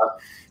wound up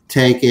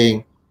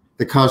taking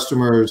the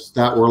customers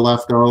that were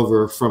left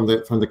over from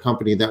the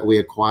company that we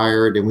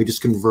acquired, and we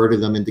just converted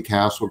them into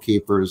Castle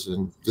Keepers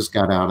and just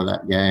got out of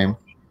that game.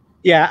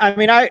 Yeah, I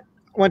mean,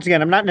 once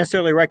again, I'm not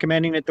necessarily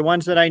recommending it. The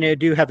ones that I know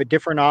do have a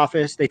different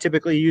office. They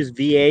typically use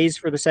VAs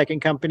for the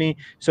second company,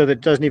 so that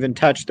it doesn't even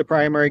touch the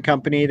primary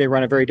company. They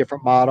run a very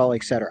different model,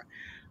 et cetera.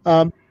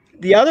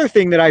 The other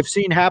thing that I've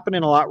seen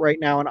happening a lot right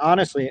now, and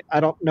honestly,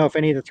 I don't know if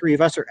any of the 3 of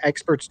us are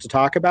experts to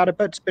talk about it,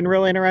 but it's been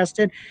really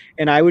interesting,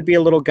 and I would be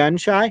a little gun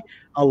shy.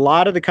 A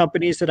lot of the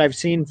companies that I've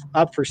seen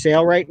up for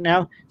sale right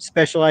now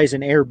specialize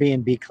in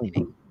Airbnb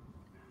cleaning.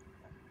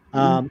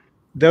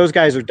 Those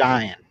guys are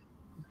dying.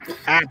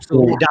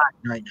 Absolutely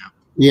dying right now.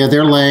 Yeah,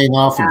 they're laying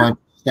off a bunch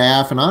of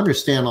staff, and I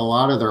understand a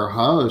lot of their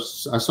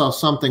hosts. I saw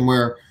something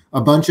where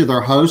a bunch of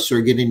their hosts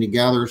are getting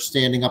together,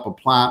 standing up a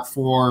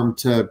platform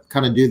to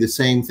kind of do the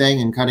same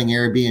thing and cutting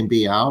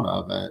Airbnb out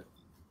of it.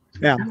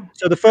 Yeah.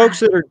 So the folks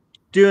that are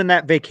doing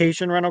that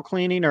vacation rental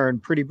cleaning are in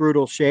pretty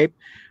brutal shape.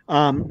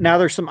 Now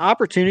there's some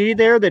opportunity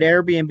there that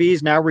Airbnb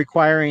is now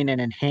requiring an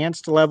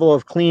enhanced level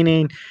of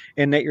cleaning,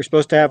 and that you're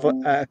supposed to have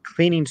a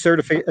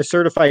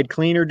certified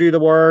cleaner do the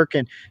work.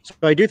 And so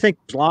I do think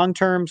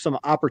long-term some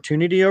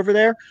opportunity over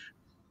there,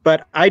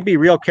 but I'd be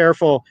real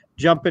careful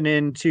jumping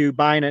into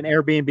buying an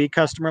Airbnb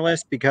customer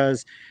list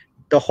because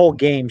the whole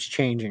game's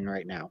changing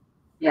right now.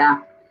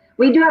 Yeah.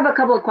 We do have a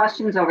couple of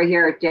questions over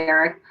here,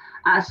 Derek.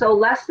 So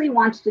Leslie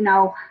wants to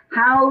know,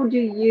 how do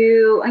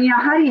you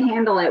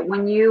handle it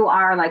when you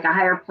are like a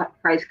higher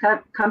price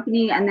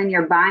company and then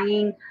you're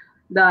buying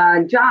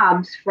the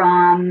jobs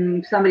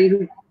from somebody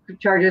who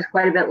charges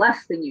quite a bit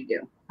less than you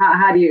do?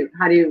 How do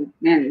you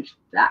manage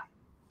that?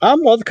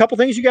 Well, a couple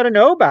things you got to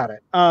know about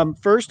it.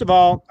 First of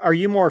all, are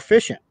you more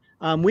efficient?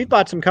 We've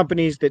bought some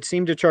companies that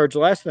seem to charge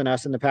less than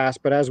us in the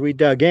past, but as we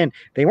dug in,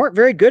 they weren't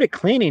very good at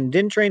cleaning,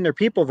 didn't train their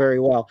people very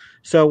well.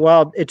 So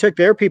while it took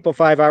their people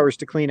 5 hours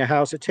to clean a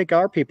house, it took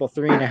our people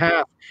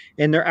 3.5,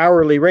 and their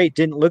hourly rate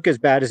didn't look as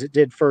bad as it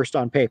did first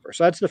on paper.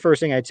 So that's the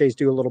first thing I'd say, is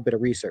do a little bit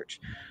of research.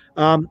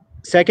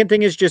 Second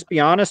thing is just be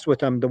honest with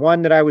them. The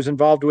one that I was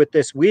involved with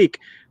this week,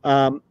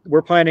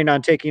 we're planning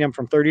on taking them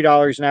from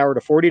 $30 an hour to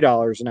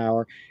 $40 an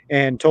hour,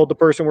 and told the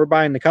person we're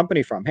buying the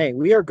company from, hey,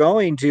 we are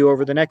going to,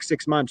 over the next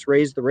 6 months,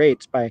 raise the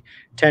rates by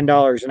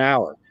 $10 an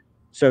hour.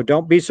 So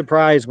don't be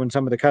surprised when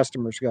some of the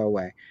customers go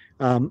away.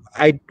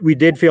 We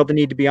did feel the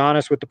need to be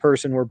honest with the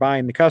person we're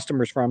buying the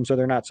customers from, so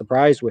they're not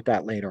surprised with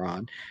that later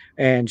on.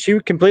 And she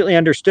completely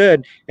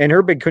understood. And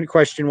her big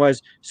question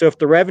was, so if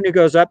the revenue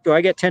goes up, do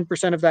I get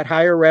 10% of that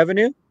higher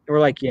revenue? And we're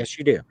like, yes,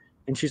 you do.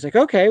 And she's like,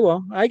 okay,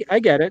 well, I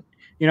get it.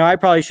 I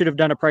probably should have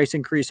done a price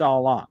increase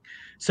all along.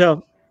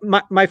 So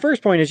my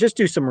first point is just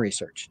do some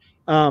research.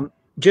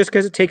 Just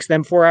because it takes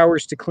them 4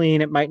 hours to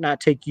clean, it might not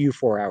take you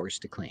 4 hours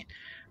to clean.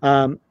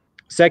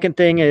 Second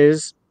thing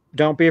is,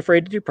 don't be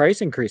afraid to do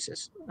price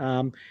increases.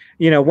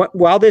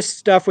 While this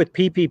stuff with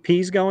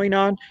PPP is going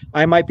on,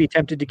 I might be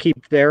tempted to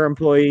keep their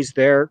employees,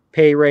 their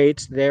pay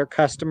rates, their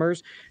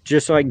customers,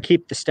 just so I can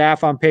keep the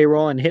staff on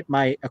payroll and hit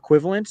my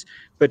equivalents.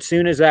 But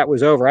soon as that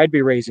was over, I'd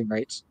be raising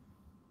rates.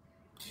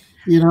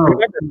 Go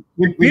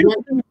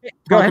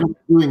ahead.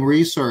 Doing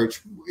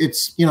research,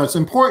 it's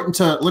important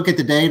to look at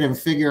the data and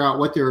figure out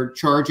what they're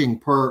charging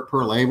per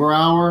labor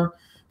hour.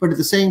 But at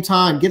the same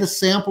time, get a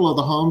sample of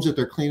the homes that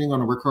they're cleaning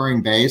on a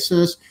recurring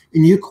basis,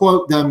 and you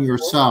quote them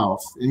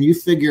yourself, and you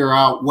figure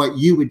out what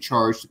you would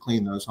charge to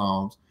clean those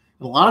homes.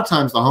 And a lot of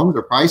times the homes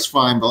are priced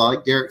fine, but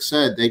like Derek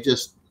said, they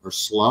just are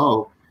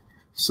slow.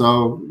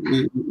 So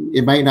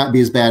it might not be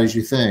as bad as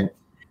you think.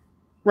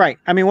 Right.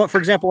 I mean, for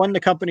example, one of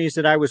the companies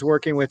that I was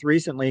working with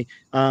recently,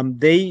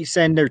 they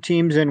send their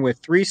teams in with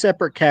 3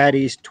 separate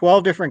caddies,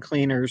 12 different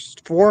cleaners,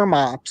 4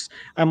 mops.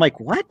 I'm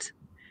like, what?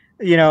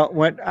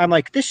 I'm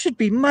like, this should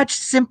be much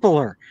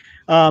simpler.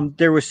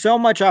 There was so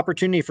much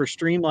opportunity for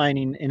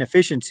streamlining and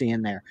efficiency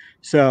in there.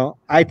 So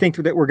I think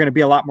that we're going to be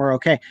a lot more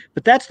okay.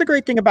 But that's the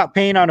great thing about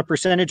paying on a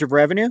percentage of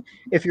revenue.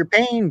 If you're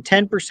paying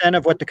 10%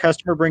 of what the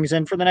customer brings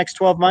in for the next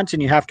 12 months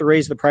and you have to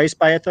raise the price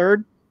by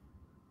 1/3,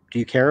 do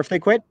you care if they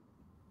quit?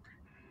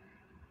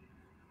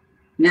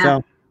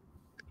 Yeah.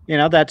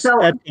 So, that's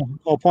the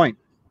whole point.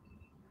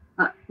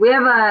 We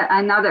have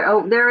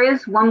there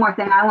is one more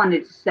thing I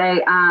wanted to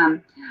say.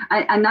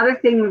 Another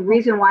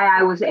reason why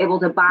I was able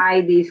to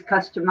buy these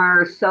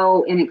customers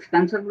so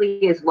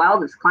inexpensively as well,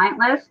 this client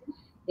list,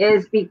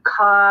 is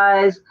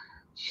because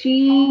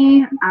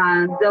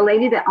the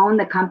lady that owned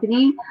the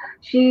company,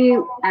 she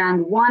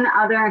and one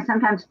other, and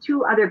sometimes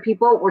 2 other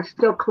people were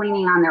still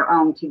cleaning on their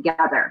own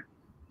together.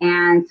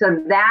 And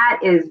so that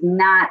is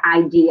not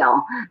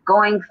ideal.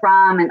 Going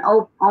from an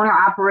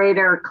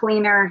owner-operator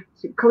cleaner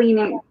to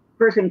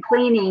person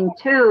cleaning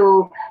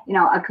to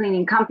a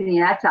cleaning company,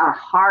 that's a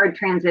hard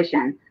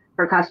transition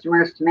for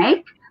customers to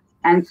make.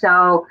 And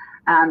so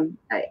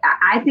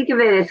I think of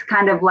it as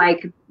kind of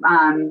like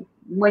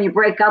when you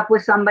break up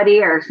with somebody,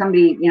 or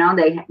somebody,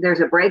 there's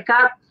a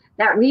breakup,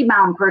 that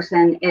rebound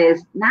person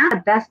is not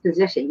the best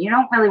position. You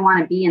don't really want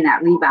to be in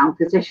that rebound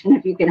position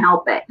if you can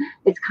help it.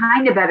 It's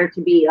kind of better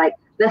to be like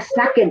the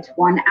second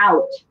one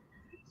out.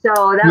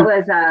 So that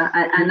was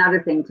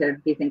another thing to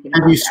be thinking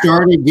about. Have you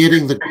started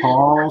getting the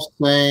calls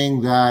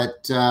saying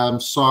that,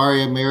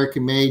 sorry,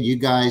 American Made, you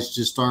guys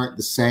just aren't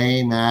the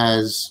same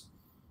as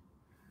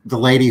the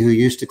lady who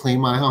used to clean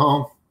my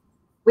home?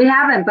 We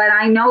haven't, but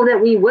I know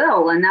that we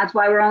will. And that's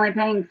why we're only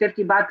paying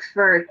 $50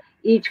 for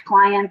each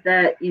client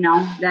that,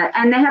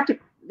 and they have to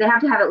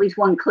have at least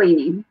one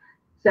cleaning.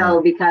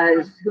 So,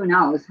 because who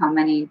knows how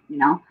many,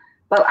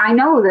 but I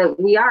know that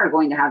we are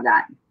going to have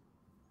that.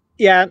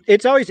 Yeah,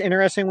 it's always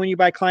interesting when you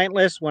buy client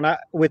lists.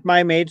 With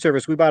my maid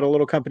service, we bought a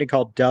little company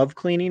called Dove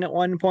Cleaning at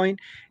one point,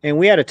 and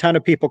we had a ton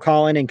of people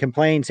call in and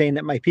complain saying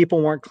that my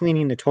people weren't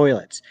cleaning the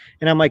toilets.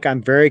 And I'm like,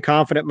 I'm very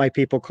confident my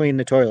people clean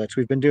the toilets.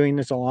 We've been doing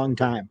this a long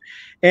time.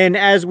 And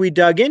as we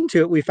dug into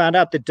it, we found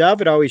out that Dove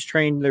had always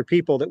trained their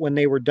people that when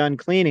they were done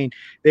cleaning,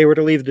 they were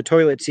to leave the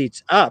toilet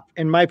seats up.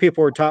 And my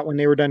people were taught when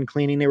they were done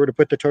cleaning, they were to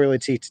put the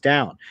toilet seats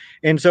down.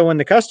 And so when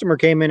the customer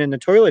came in and the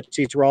toilet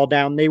seats were all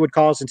down, they would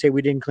call us and say,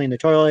 we didn't clean the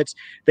toilets.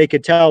 They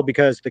could tell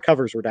because the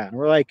covers were down.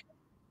 We're like,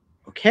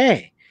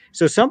 okay.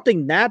 So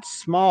something that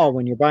small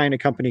when you're buying a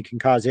company can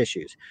cause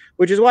issues,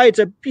 which is why it's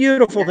a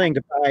beautiful thing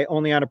to buy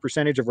only on a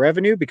percentage of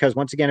revenue, because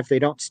once again, if they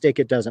don't stick,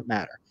 it doesn't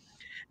matter.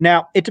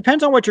 Now, it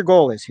depends on what your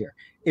goal is here.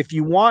 If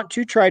you want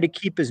to try to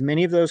keep as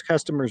many of those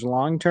customers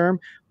long-term,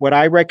 what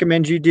I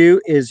recommend you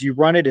do is you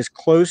run it as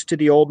close to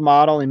the old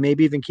model and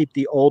maybe even keep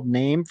the old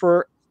name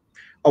for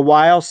a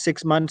while,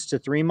 6 months to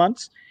 3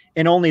 months,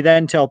 and only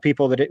then tell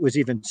people that it was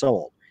even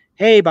sold.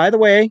 Hey, by the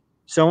way,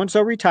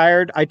 so-and-so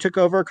retired. I took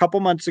over a couple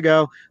months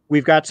ago.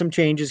 We've got some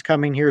changes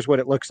coming. Here's what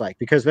it looks like.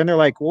 Because then they're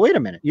like, well, wait a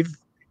minute.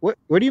 What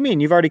do you mean?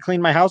 You've already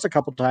cleaned my house a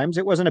couple times.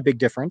 It wasn't a big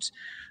difference.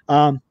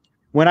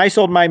 When I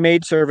sold my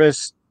maid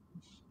service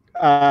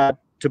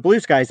to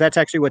Blue Skies, that's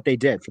actually what they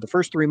did. For the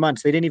first 3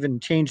 months, they didn't even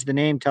change the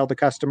name, tell the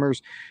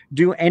customers,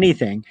 do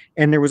anything.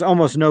 And there was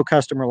almost no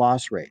customer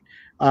loss rate.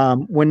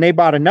 When they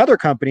bought another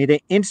company, they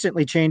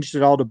instantly changed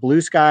it all to Blue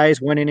Skies,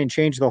 went in and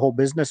changed the whole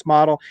business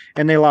model,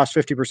 and they lost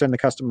 50% of the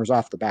customers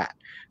off the bat.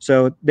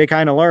 So they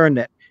kind of learned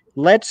that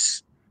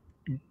let's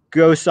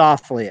go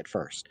softly at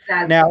first.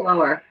 That's now,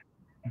 slower.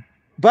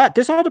 But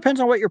this all depends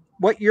on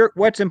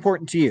what's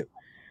important to you.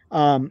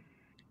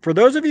 For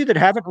those of you that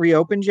haven't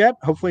reopened yet,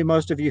 hopefully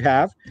most of you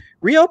have,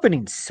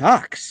 reopening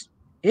sucks.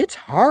 It's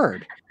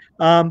hard.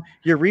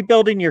 You're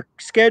rebuilding your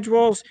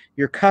schedules.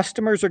 Your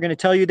customers are going to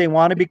tell you they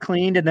want to be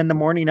cleaned, and then the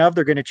morning of,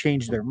 they're going to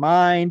change their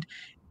mind.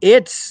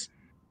 It's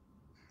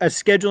a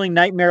scheduling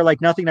nightmare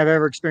like nothing I've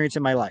ever experienced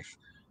in my life.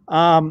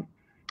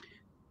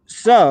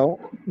 So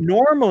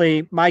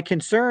normally my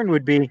concern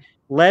would be,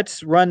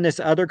 let's run this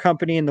other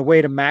company in the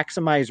way to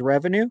maximize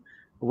revenue.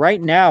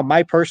 Right now,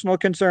 my personal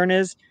concern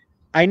is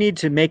I need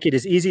to make it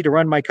as easy to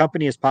run my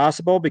company as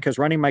possible, because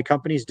running my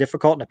company is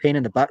difficult and a pain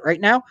in the butt right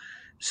now.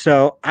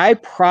 So I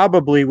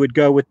probably would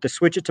go with the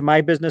switch it to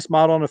my business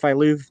model. And if I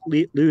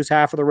lose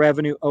half of the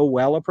revenue, oh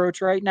well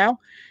approach right now,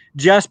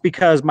 just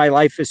because my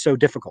life is so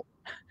difficult.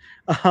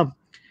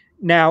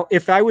 Now,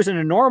 if I was in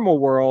a normal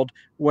world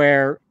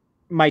where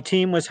my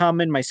team was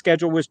humming, my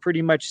schedule was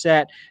pretty much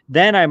set,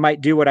 then I might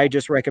do what I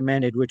just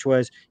recommended, which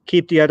was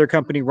keep the other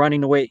company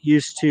running the way it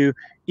used to,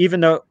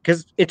 even though,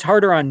 because it's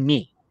harder on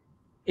me.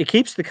 It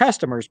keeps the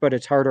customers, but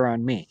it's harder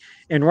on me.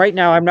 And right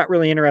now, I'm not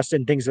really interested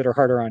in things that are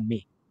harder on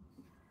me.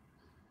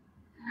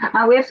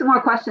 We have some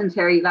more questions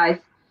here, you guys.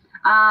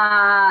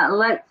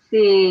 Let's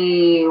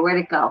see, where'd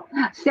it go?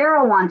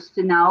 Sarah wants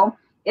to know,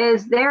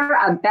 is there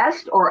a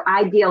best or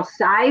ideal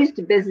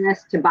sized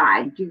business to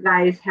buy? Do you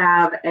guys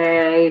have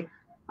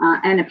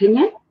an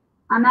opinion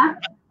on that?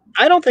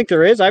 I don't think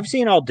there is. I've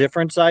seen all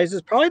different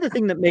sizes. Probably the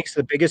thing that makes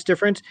the biggest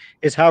difference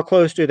is how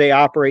close do they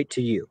operate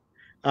to you.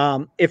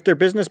 If their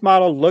business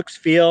model looks,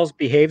 feels,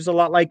 behaves a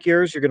lot like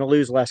yours, you're going to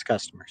lose less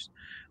customers.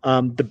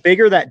 The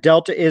bigger that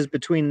delta is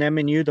between them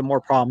and you, the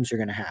more problems you're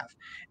going to have.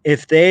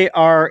 If they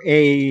are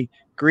a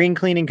green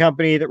cleaning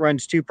company that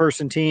runs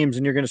 2-person teams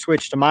and you're going to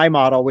switch to my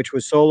model, which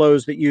was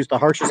solos that use the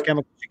harshest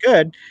chemicals you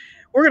could,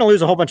 we're going to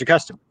lose a whole bunch of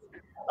customers.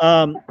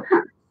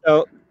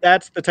 So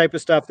that's the type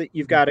of stuff that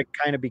you've got to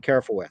kind of be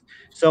careful with.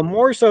 So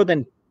more so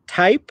than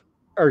type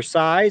or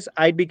size,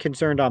 I'd be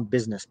concerned on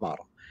business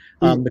model.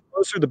 The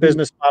closer the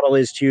business model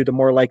is to you, the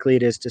more likely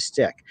it is to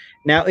stick.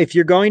 Now, if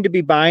you're going to be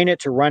buying it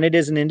to run it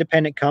as an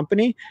independent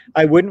company,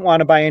 I wouldn't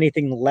want to buy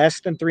anything less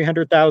than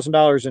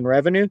 $300,000 in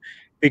revenue,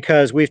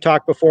 because we've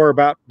talked before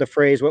about the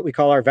phrase, what we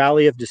call our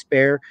valley of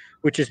despair,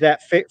 which is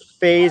that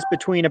phase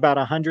between about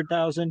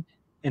 100,000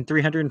 and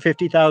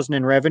 350,000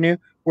 in revenue,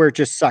 where it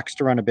just sucks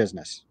to run a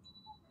business.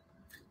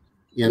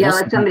 Yeah,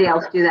 let somebody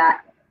else do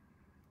that.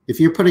 If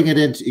you're putting it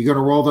into, you're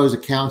going to roll those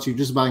accounts, you're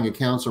just buying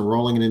accounts and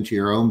rolling it into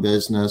your own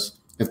business.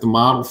 If the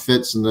model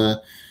fits in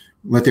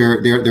what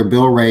their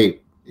bill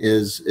rate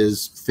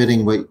is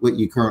fitting what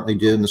you currently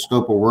do, and the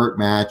scope of work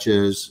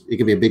matches, it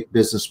can be a big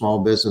business, small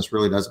business,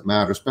 really doesn't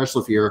matter,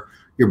 especially if you're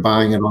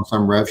buying it on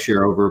some rev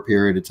share over a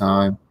period of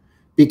time.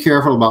 Be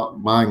careful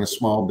about buying a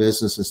small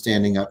business and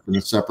standing up in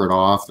a separate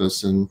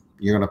office, and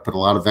you're going to put a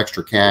lot of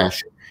extra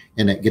cash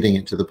in it, getting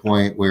it to the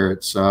point where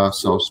it's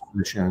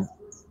self-sufficient.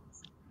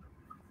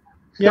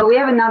 So we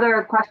have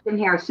another question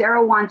here.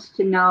 Sarah wants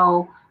to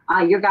know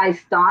your guys'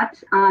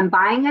 thoughts on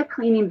buying a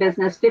cleaning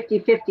business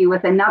 50-50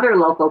 with another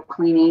local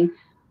cleaning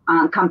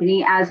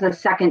company as a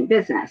second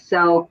business.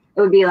 So it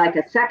would be like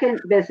a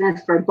second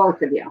business for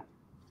both of you.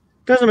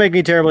 Doesn't make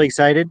me terribly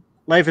excited.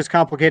 Life is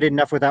complicated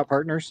enough without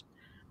partners.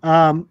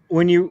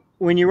 When you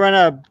run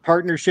a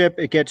partnership,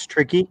 it gets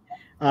tricky.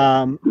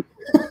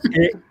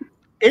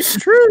 It's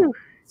true.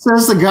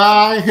 Says the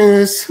guy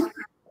who's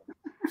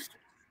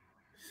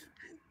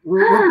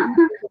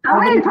How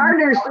many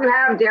partners do you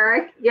have,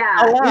 Derek?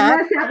 Yeah, you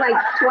must have like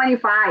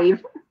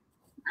 25.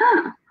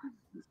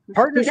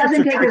 He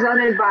doesn't take his own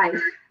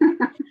advice.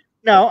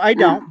 No, I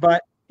don't.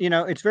 But,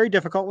 it's very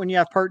difficult when you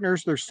have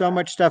partners. There's so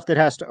much stuff that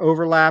has to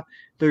overlap.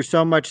 There's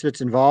so much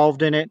that's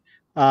involved in it.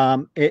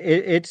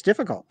 It's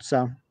difficult.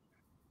 So.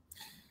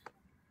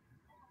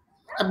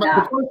 But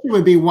the question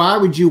would be, why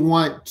would you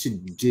want to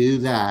do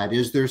that?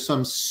 Is there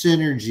some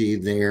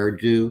synergy there?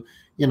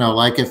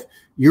 Like if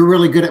you're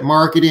really good at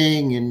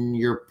marketing and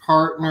your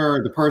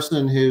partner, the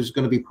person who's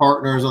going to be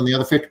partners on the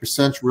other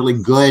 50% is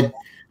really good,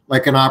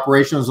 like in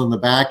operations on the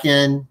back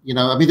end,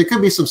 there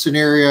could be some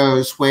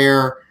scenarios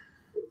where,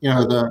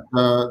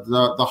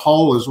 the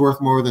whole is worth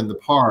more than the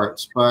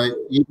parts, but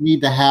you need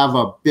to have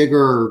a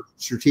bigger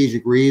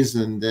strategic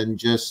reason than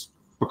just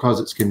because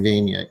it's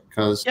convenient,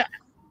 because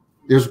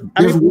there's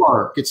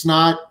work. It's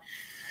not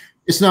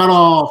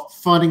all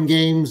fun and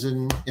games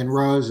and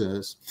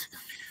roses.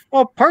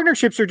 Well,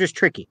 partnerships are just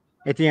tricky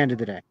at the end of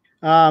the day.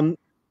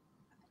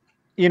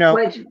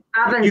 Which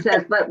Robin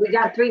says, but we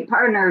got 3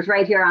 partners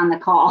right here on the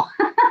call.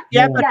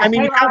 Yeah, but yes,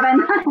 hey,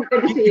 Robin,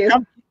 good to see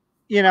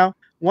you.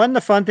 One of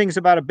the fun things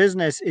about a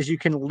business is you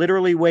can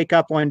literally wake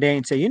up one day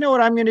and say, you know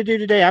what I'm going to do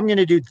today? I'm going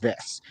to do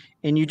this.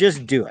 And you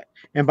just do it.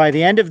 And by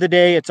the end of the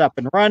day, it's up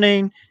and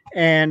running.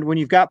 And when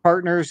you've got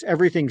partners,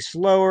 everything's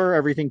slower.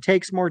 Everything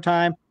takes more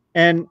time.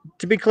 And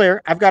to be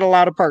clear, I've got a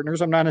lot of partners.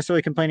 I'm not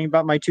necessarily complaining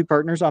about my 2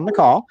 partners on the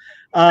call.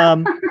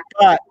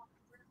 But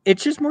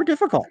it's just more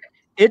difficult.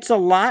 It's a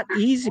lot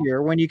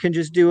easier when you can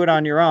just do it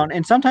on your own.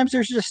 And sometimes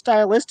there's just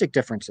stylistic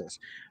differences.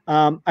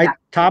 Tom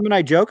and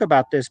I joke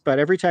about this, but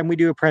every time we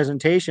do a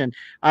presentation,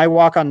 I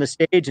walk on the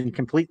stage and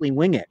completely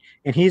wing it.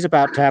 And he's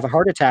about to have a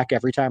heart attack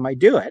every time I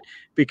do it,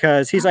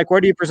 because he's like,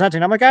 what are you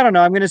presenting? I'm like, I don't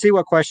know. I'm going to see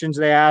what questions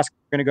they ask.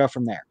 We're going to go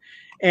from there.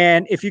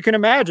 And if you can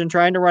imagine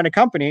trying to run a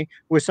company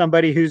with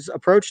somebody who's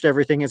approached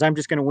everything as I'm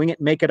just going to wing it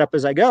and make it up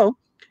as I go,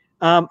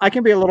 I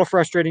can be a little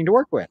frustrating to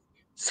work with.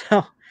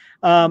 So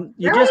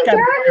you just got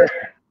to...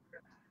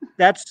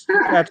 That's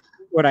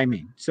what I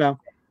mean. So,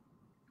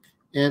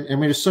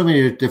 and there's so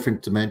many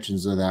different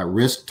dimensions of that: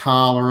 risk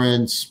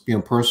tolerance,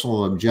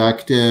 personal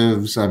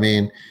objectives.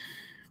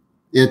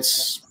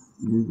 It's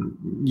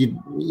you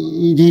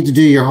need to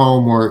do your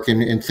homework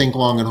and think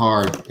long and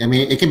hard.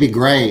 It can be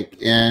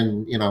great,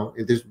 and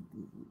there's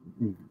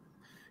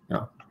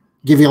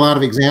give you a lot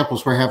of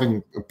examples where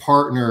having a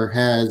partner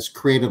has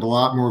created a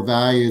lot more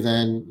value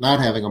than not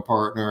having a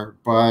partner,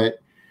 but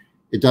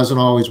it doesn't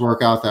always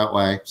work out that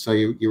way. So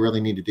you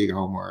really need to do your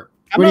homework.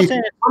 What do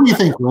you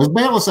think, Liz?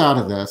 Bail us out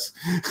of this.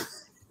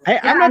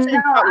 I'm not saying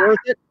it's not worth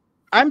it.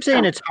 I'm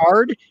saying it's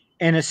hard.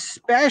 And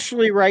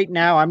especially right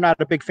now, I'm not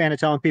a big fan of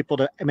telling people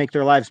to make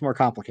their lives more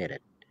complicated.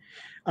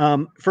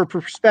 For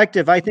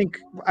perspective, I think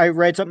I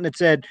read something that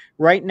said,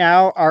 right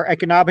now, our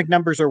economic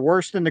numbers are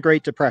worse than the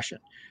Great Depression.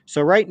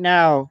 So right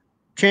now,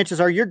 chances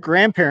are your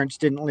grandparents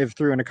didn't live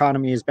through an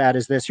economy as bad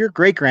as this. Your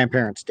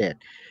great-grandparents did.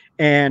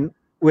 And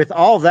with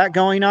all of that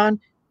going on,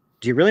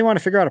 do you really want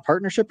to figure out a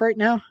partnership right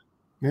now?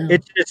 Yeah.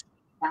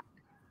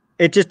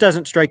 It just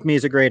doesn't strike me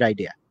as a great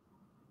idea.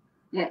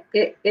 Yeah,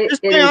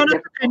 just my honest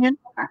opinion.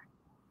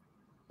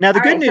 Now,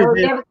 the good news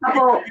is...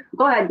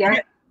 Go ahead,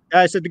 Gary.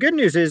 I said the good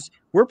news is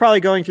we're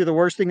probably going through the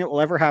worst thing that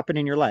will ever happen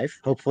in your life,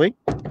 hopefully.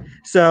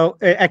 So,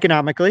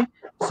 economically.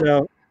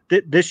 So,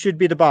 this should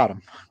be the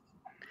bottom.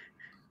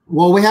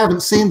 Well, we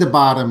haven't seen the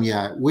bottom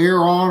yet.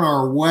 We're on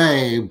our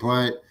way,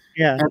 but...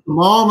 Yeah. At the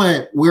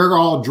moment, we're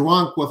all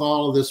drunk with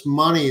all of this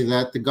money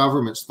that the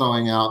government's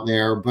throwing out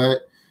there.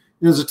 But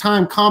there's a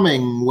time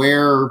coming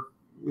where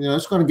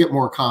it's going to get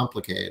more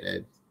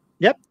complicated.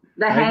 Yep.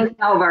 The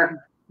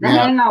hangover. The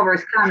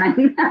hangover's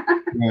coming.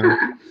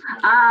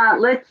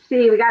 Let's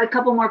see. We got a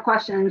couple more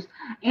questions.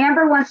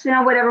 Amber wants to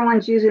know what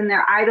everyone's using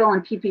their EIDL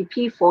and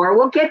PPP for.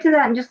 We'll get to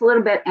that in just a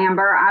little bit,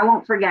 Amber. I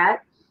won't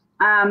forget.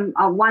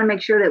 I want to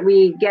make sure that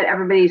we get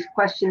everybody's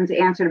questions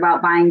answered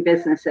about buying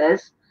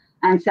businesses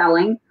and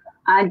selling.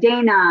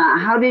 Dana,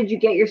 how did you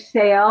get your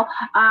sale?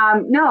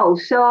 No.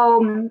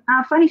 So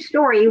funny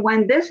story.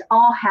 When this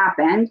all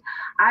happened,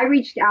 I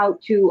reached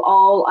out to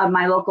all of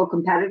my local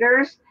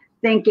competitors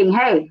thinking,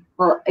 hey,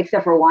 well,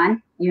 except for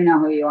one, you know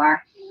who you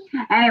are.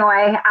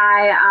 Anyway,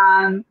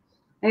 I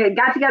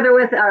got together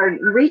with,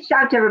 reached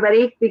out to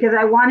everybody because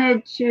I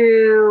wanted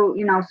to,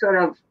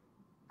 sort of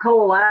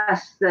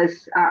coalesce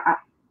this,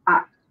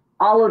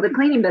 all of the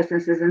cleaning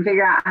businesses and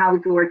figure out how we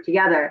could work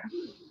together.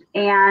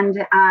 And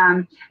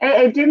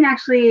it didn't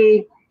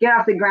actually get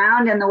off the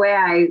ground in the way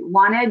I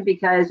wanted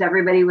because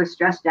everybody was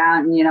stressed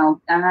out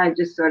and,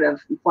 just sort of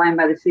flying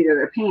by the seat of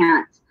their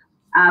pants.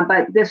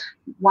 But this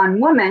one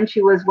woman,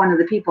 she was one of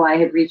the people I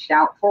had reached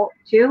out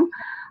to,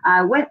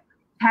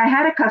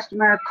 had a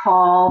customer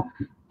call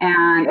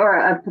or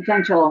a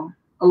potential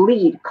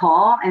lead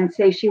call and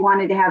say she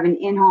wanted to have an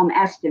in-home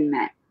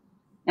estimate.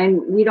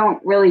 And we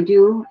don't really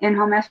do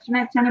in-home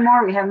estimates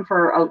anymore. We haven't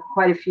for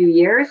quite a few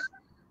years.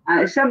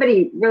 If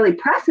somebody really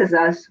presses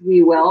us,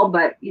 we will,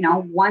 but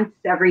once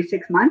every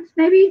 6 months,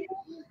 maybe.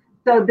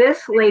 So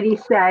this lady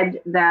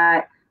said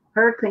that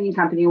her cleaning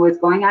company was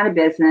going out of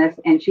business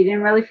and she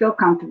didn't really feel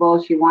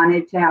comfortable. She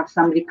wanted to have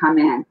somebody come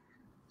in.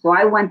 So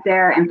I went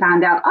there and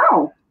found out,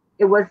 oh,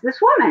 it was this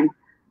woman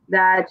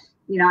that,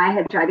 you know, I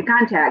had tried to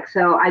contact.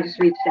 So I just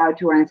reached out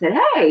to her and said,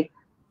 hey,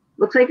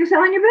 looks like you're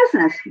selling your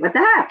business. What the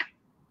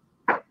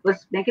heck?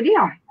 Let's make a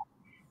deal.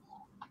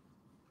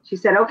 She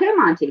said, okay,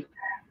 Monty.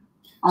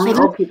 Only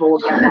old people will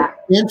get that.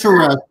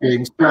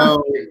 Interesting.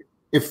 So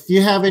if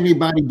you have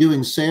anybody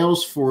doing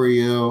sales for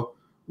you,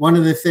 one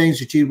of the things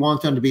that you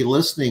want them to be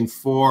listening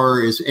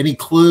for is any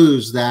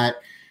clues that,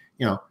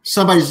 you know,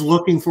 somebody's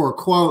looking for a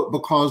quote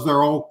because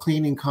their old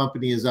cleaning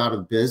company is out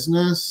of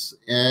business.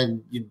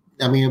 And you,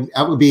 I mean,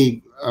 that would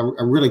be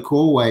a really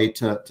cool way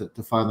to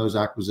find those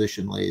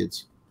acquisition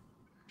leads.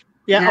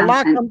 Yeah,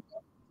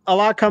 a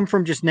lot come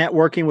from just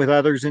networking with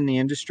others in the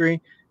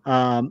industry.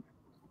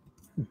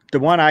 The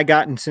one I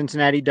got in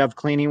Cincinnati Dove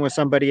Cleaning was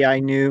somebody I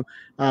knew.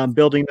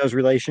 Building those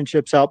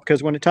relationships help,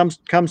 because when it comes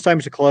time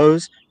to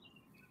close,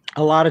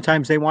 a lot of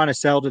times they want to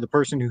sell to the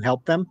person who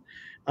helped them,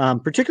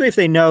 particularly if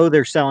they know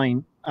they're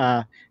selling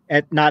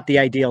at not the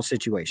ideal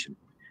situation.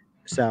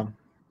 So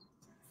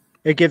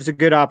it gives a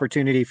good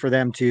opportunity for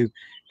them to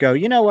go,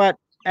 you know what,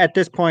 at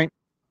this point,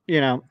 you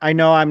know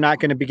I'm not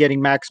going to be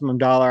getting maximum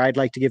dollar. I'd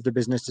like to give the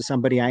business to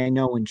somebody I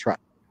know and trust.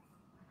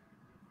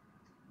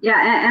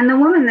 Yeah, and the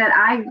woman that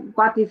I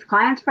bought these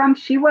clients from,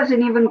 she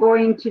wasn't even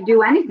going to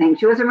do anything.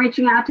 She wasn't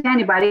reaching out to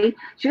anybody.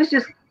 She was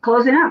just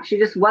closing up. She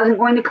just wasn't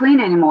going to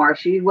clean anymore.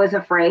 She was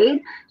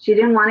afraid. She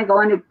didn't want to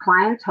go into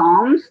clients'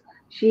 homes.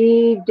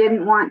 She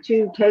didn't want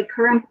to take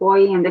her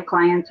employee into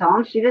clients'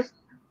 homes. She's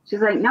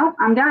like, nope,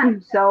 I'm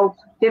done. So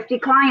 50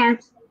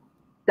 clients,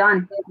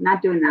 done.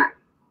 Not doing that.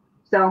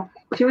 So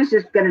she was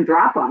just going to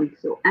drop them.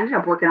 So it ended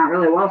up working out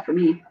really well for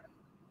me.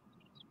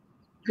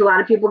 A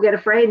lot of people get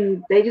afraid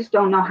and they just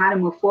don't know how to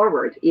move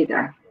forward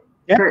either.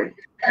 Yeah.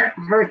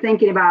 Her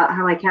thinking about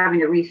how like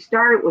having to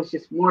restart was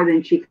just more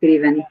than she could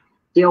even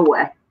deal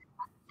with.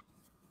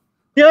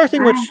 The other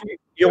thing which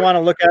you'll want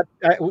to look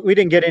at, we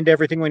didn't get into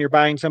everything when you're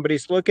buying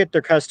somebody's, look at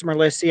their customer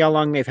list, see how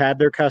long they've had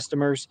their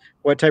customers,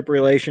 what type of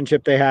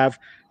relationship they have.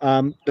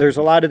 There's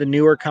a lot of the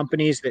newer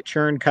companies that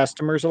churn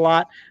customers a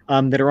lot,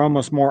 that are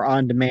almost more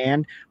on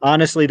demand.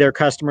 Honestly, their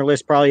customer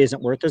list probably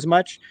isn't worth as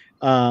much.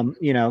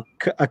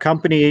 A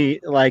company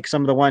like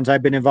some of the ones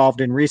I've been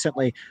involved in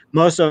recently,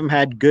 most of them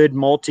had good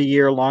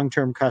multi-year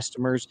long-term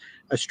customers,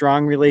 a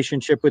strong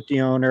relationship with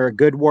the owner, a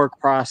good work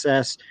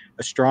process,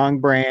 a strong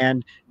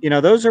brand.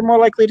 Those are more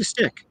likely to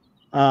stick.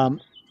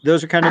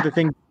 Those are kind of the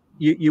things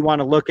you want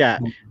to look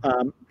at.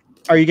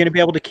 Are you going to be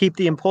able to keep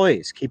the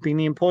employees? Keeping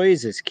the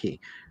employees is key.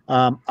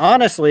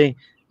 Honestly,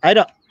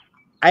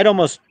 I'd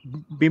almost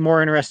be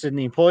more interested in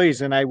the employees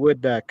than I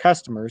would the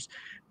customers,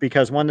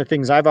 because one of the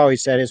things I've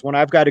always said is when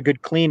I've got a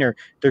good cleaner,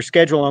 their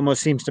schedule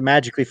almost seems to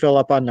magically fill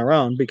up on their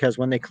own, because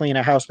when they clean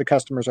a house, the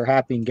customers are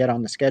happy and get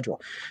on the schedule.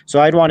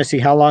 So I'd want to see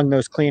how long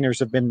those cleaners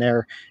have been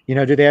there.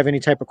 Do they have any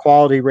type of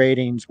quality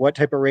ratings? What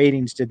type of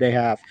ratings did they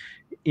have?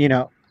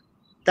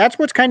 That's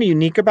what's kind of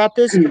unique about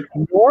this.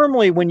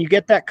 Normally, when you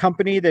get that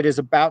company that is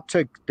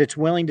that's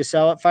willing to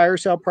sell at fire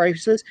sale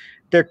prices,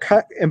 their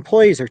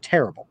employees are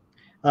terrible.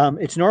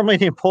 It's normally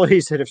the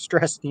employees that have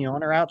stressed the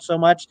owner out so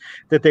much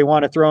that they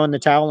want to throw in the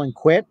towel and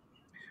quit.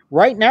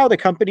 Right now, the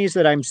companies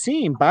that I'm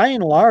seeing, by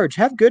and large,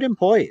 have good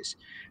employees.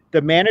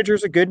 The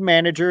manager's a good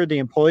manager. The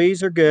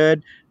employees are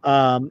good.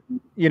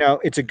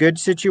 It's a good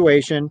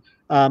situation.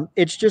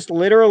 It's just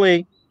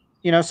literally,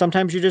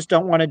 sometimes you just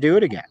don't want to do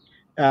it again.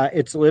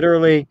 It's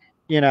literally,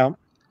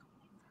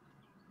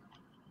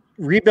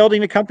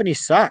 rebuilding a company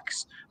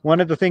sucks. One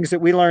of the things that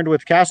we learned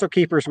with Castle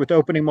Keepers with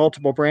opening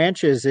multiple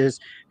branches is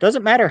it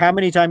doesn't matter how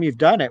many times you've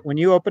done it. When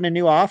you open a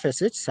new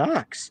office, it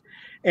sucks.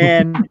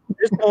 And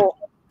this whole,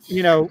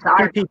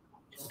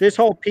 this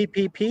whole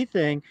PPP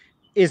thing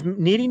is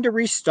needing to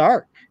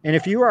restart. And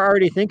if you are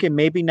already thinking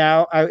maybe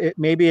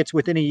it's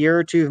within a year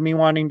or two of me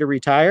wanting to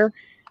retire,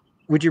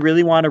 would you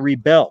really want to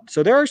rebuild?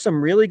 So there are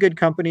some really good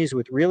companies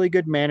with really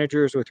good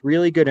managers, with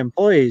really good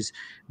employees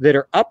that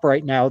are up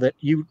right now that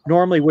you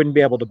normally wouldn't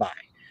be able to buy.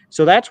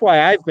 So that's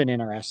why I've been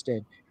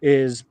interested,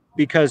 is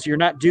because you're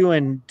not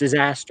doing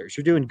disasters.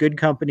 You're doing good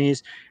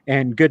companies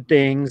and good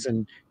things.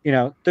 And,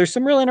 there's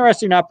some really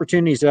interesting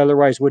opportunities that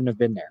otherwise wouldn't have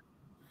been there.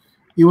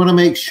 You want to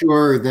make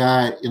sure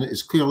that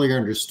it's clearly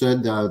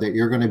understood, though, that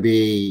you're going to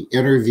be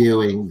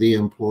interviewing the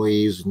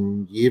employees,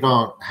 and you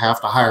don't have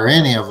to hire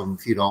any of them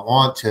if you don't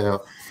want to.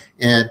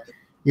 And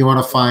you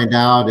want to find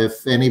out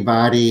if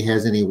anybody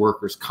has any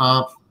workers'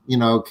 comp,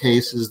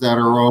 cases that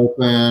are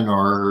open,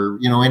 or,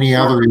 any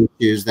other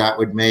issues that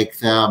would make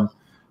them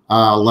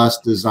less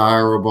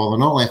desirable,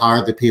 and only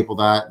hire the people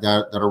that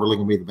are really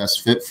going to be the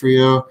best fit for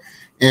you.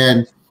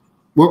 And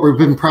what we've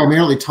been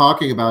primarily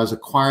talking about is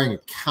acquiring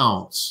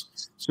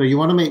accounts. So you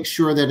want to make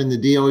sure that in the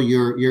deal,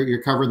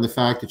 you're covering the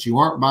fact that you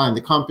aren't buying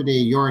the company,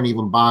 you aren't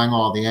even buying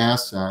all the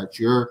assets.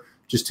 You're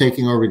just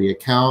taking over the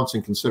accounts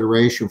in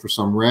consideration for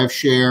some rev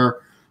share.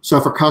 So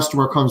if a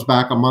customer comes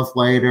back a month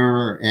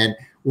later and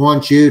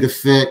wants you to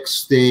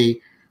fix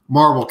the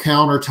marble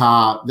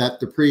countertop that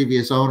the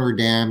previous owner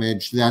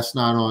damaged. That's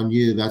not on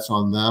you. That's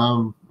on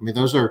them. I mean,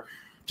 those are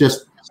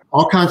just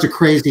all kinds of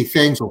crazy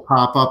things will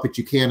pop up that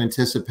you can't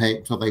anticipate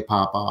until they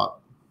pop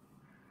up.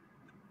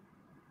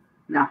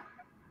 No.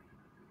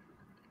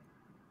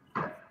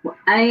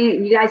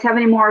 You guys have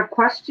any more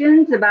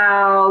questions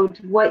about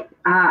what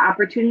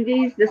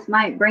opportunities this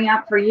might bring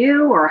up for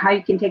you, or how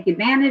you can take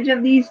advantage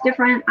of these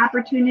different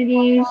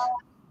opportunities?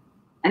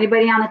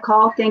 Anybody on the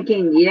call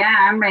thinking, yeah,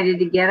 I'm ready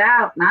to get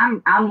out,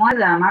 and I'm one of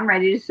them. I'm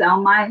ready to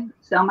sell my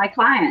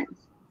clients.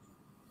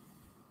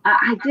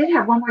 I did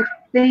have one more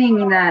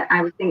thing that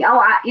I was thinking. Oh,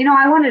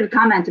 I wanted to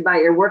comment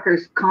about your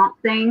workers'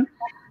 comp thing,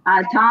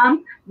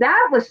 Tom.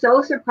 That was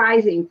so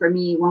surprising for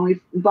me when we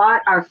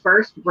bought our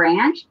first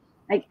branch.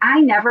 Like, I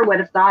never would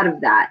have thought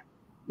of that,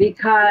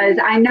 because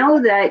I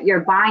know that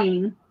you're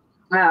buying.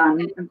 I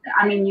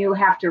mean, you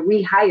have to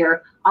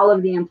rehire all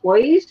of the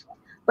employees.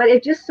 But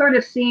it just sort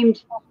of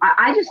seemed,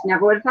 I just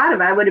never would have thought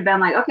of it. I would have been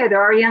like, okay, they're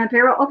already on the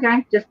payroll.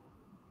 Okay, just,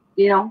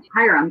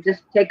 hire them,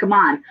 just take them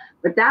on.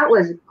 But that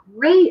was a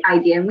great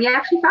idea. And we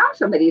actually found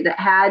somebody that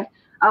had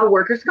a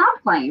workers'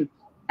 comp claim,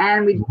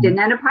 and we didn't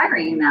end up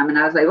hiring them. And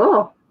I was like,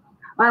 oh.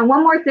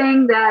 One more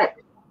thing that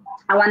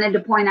I wanted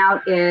to point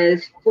out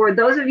is, for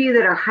those of you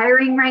that are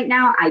hiring right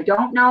now, I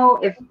don't know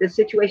if the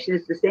situation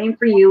is the same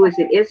for you as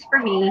it is for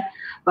me,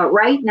 but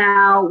right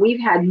now we've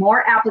had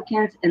more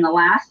applicants in the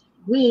last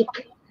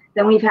week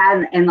than we've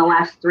had in the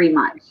last 3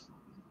 months.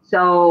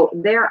 So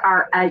there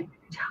are a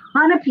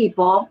ton of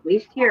people, at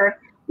least here,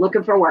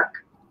 looking for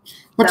work.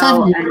 What type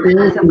of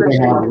experience do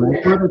they have?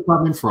 Where are they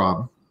coming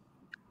from?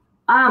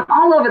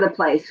 All over the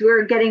place.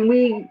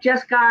 We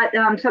just got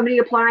somebody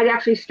applied,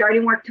 actually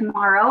starting work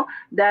tomorrow,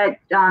 that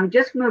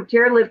just moved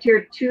here, lived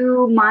here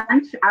 2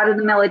 months out of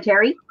the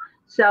military.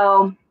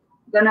 So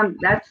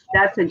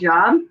that's a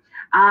job.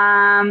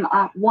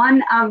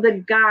 One of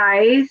the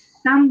guys,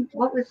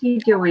 what was he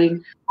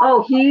doing?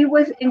 Oh, he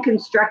was in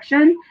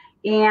construction,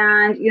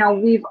 and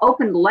we've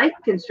opened light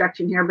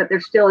construction here, but there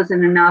still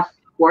isn't enough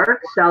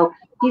work. So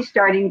he's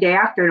starting day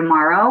after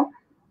tomorrow.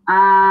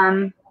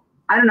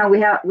 I don't know. We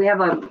have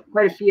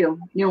quite a few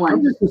new ones.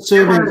 I'm just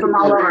assuming from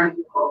all over.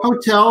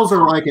 Hotels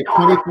are like at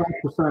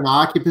 25%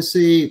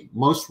 occupancy.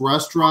 Most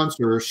restaurants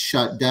are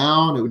shut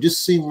down. It would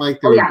just seem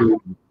like there would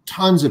be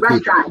tons of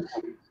restaurants.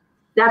 People.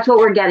 That's what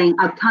we're getting.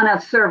 A ton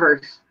of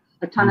servers.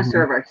 Of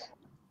servers.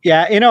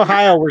 Yeah, in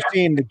Ohio, we're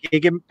seeing the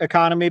gig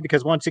economy,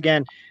 because once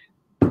again,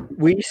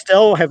 we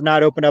still have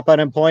not opened up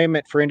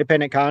unemployment for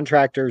independent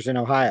contractors in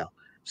Ohio.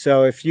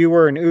 So if you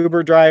were an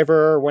Uber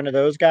driver or one of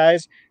those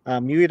guys,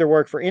 you either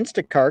work for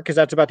Instacart, because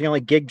that's about the only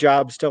gig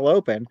job still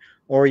open,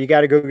 or you got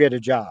to go get a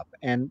job,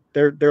 and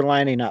they're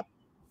lining up.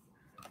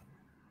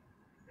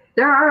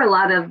 There are a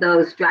lot of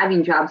those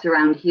driving jobs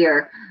around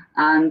here.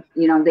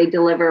 They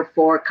deliver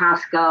for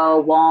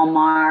Costco,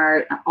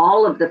 Walmart,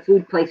 all of the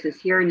food places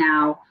here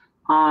now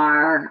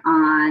are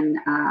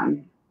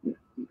on,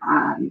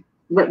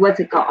 what's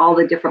it called? All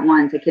the different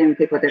ones. I can't even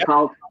think what they're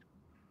called.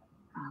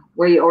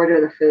 Where you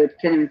order the food.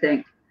 Can't even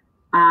think.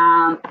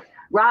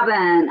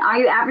 Robin, are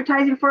you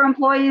advertising for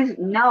employees?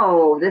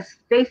 No, this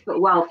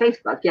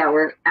Facebook. Yeah,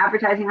 we're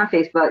advertising on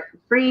Facebook.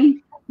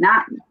 Free,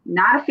 not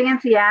a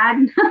fancy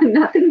ad,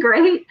 nothing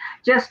great.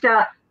 Just,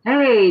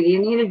 hey, do you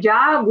need a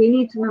job? We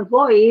need some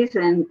employees.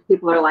 And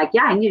people are like,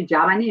 yeah, I need a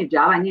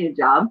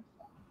job.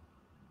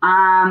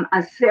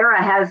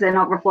 Sarah has an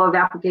overflow of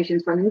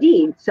applications from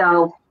Indeed.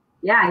 So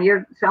yeah,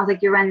 sounds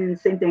like you're running the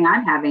same thing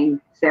I'm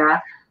having,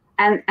 Sarah.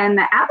 And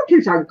the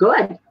applicants are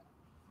good.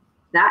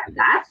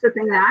 That's the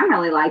thing that I'm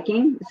really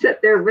liking, is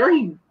that they're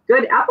really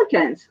good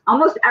applicants.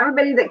 Almost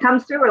everybody that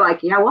comes through are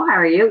like, yeah, we'll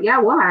hire you. Yeah,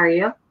 we'll hire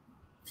you.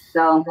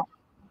 So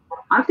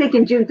I'm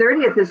thinking June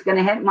 30th is going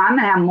to hit. I'm going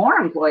to have more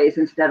employees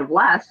instead of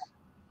less.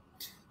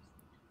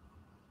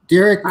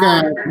 Derek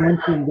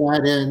mentioned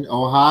that in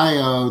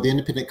Ohio, the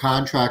independent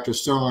contractors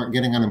still aren't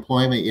getting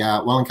unemployment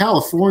yet. Well, in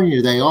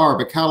California, they are,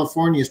 but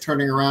California is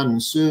turning around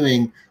and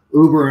suing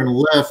Uber and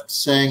Lyft,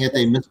 saying that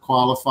they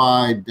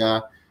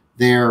misqualified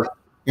their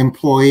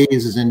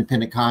employees as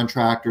independent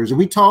contractors. And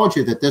we told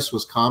you that this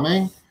was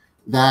coming,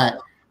 that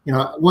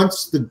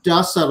once the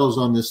dust settles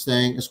on this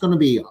thing, it's going to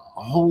be a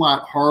whole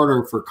lot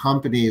harder for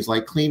companies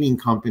like cleaning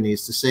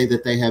companies to say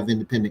that they have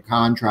independent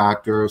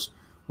contractors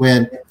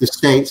when the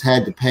states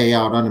had to pay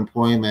out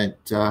unemployment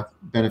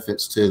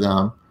benefits to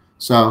them.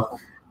 So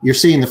you're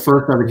seeing the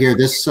first of it here.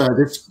 This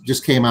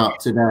just came out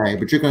today,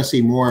 but you're going to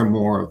see more and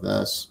more of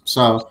this.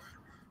 So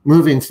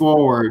moving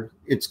forward,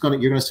 you're going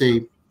to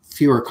see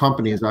fewer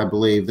companies, I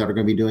believe, that are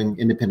going to be doing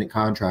independent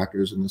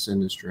contractors in this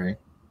industry.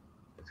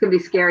 It's going to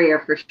be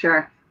scarier for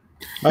sure.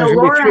 So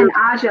Laura and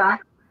Aja,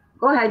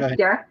 go ahead,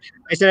 Derek.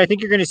 I said I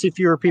think you're going to see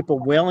fewer people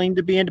willing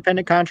to be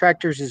independent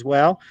contractors as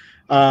well,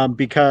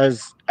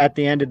 because at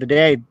the end of the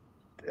day,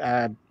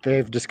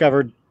 they've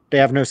discovered they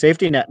have no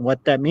safety net, and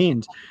what that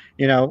means.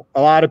 A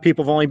lot of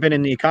people have only been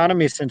in the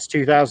economy since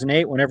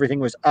 2008, when everything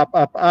was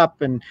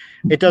up, and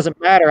it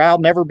doesn't matter. I'll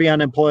never be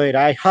unemployed.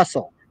 I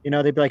hustle.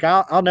 They'd be like,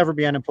 I'll never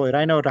be unemployed.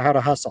 I know how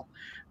to hustle.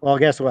 Well,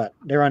 guess what?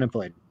 They're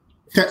unemployed.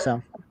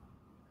 So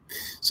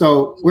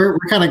So we're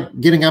kind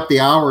of getting up the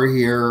hour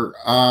here.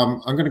 I'm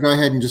going to go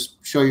ahead and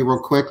just show you real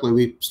quickly.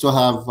 We still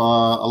have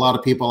a lot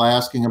of people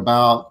asking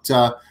about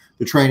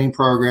the training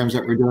programs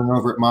that we're doing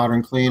over at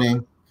Modern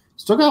Cleaning.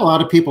 Still got a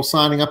lot of people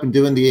signing up and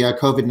doing the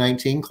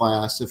COVID-19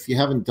 class. If you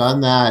haven't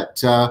done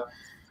that,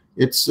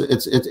 it's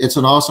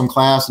an awesome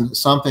class, and it's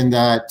something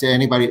that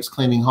anybody that's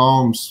cleaning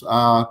homes,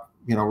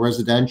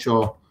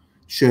 residential,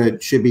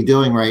 should be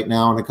doing right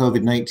now in a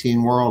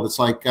COVID-19 world. It's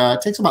like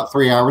it takes about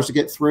 3 hours to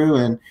get through,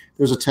 and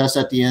there's a test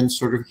at the end,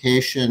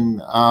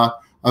 certification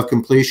of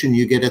completion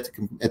you get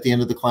at the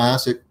end of the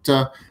class. It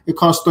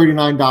costs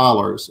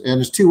 $39, and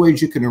there's two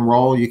ways you can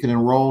enroll. You can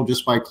enroll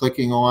just by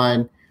clicking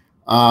on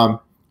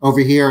over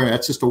here.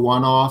 That's just a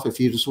one-off if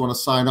you just want to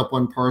sign up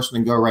one person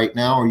and go right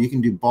now, or you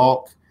can do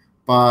bulk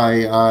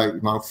by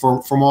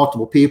for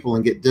multiple people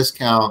and get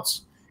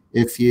discounts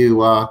if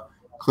you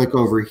click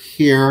over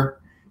here.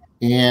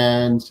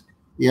 And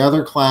the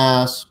other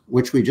class,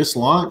 which we just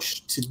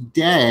launched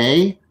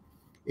today,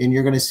 and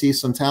you're going to see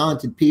some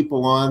talented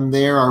people on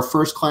there. Our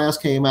first class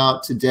came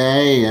out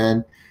today,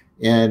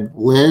 and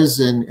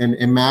Liz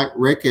and Matt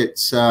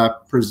Ricketts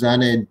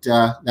presented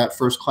that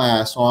first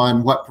class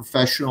on what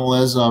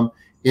professionalism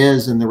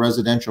is in the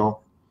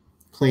residential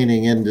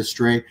cleaning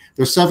industry.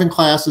 There's 7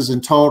 classes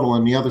in total,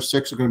 and the other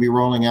 6 are going to be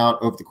rolling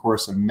out over the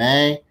course of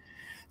May.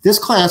 This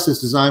class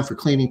is designed for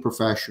cleaning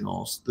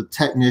professionals, the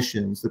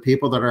technicians, the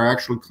people that are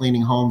actually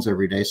cleaning homes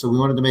every day. So we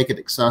wanted to make it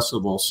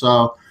accessible.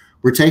 So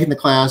we're taking the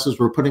classes,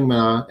 we're putting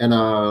them in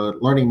a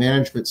learning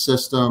management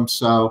system.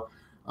 So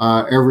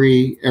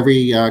every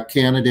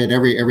candidate,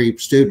 every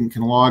student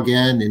can log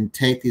in and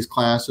take these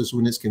classes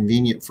when it's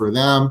convenient for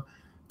them.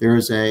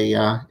 There's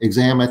a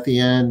exam at the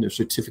end, a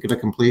certificate of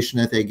completion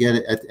that they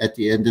get at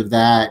the end of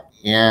that.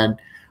 And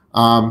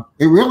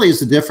it really is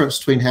the difference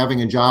between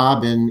having a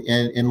job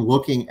and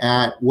looking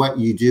at what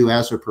you do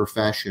as a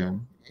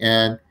profession.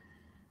 And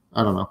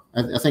I don't know,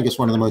 I think it's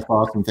one of the most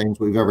awesome things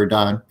we've ever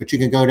done. But you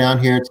can go down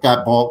here. It's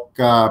got bulk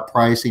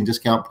pricing,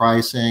 discount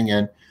pricing,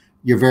 and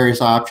your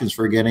various options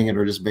for getting it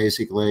are just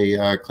basically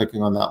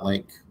clicking on that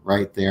link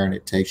right there, and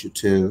it takes you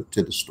to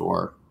the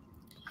store.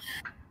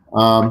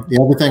 The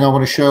other thing I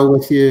want to show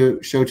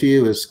to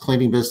you is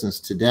Cleaning Business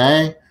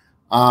Today.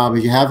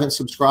 If you haven't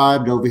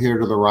subscribed, over here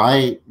to the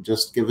right,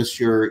 just give us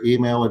your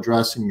email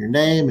address and your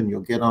name, and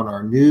you'll get on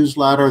our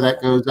newsletter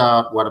that goes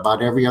out,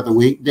 about every other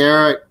week,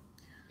 Derek?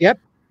 Yep.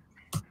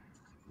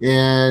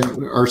 And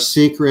our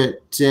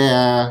secret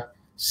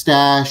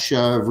stash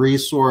of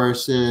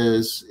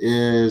resources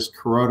is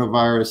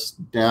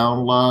coronavirus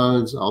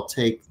downloads. I'll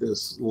take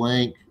this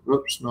link.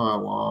 Oops, no, I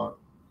won't.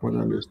 What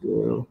did I just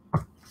do?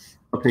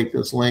 I'll take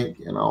this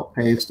link and I'll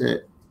paste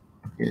it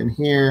in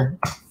here.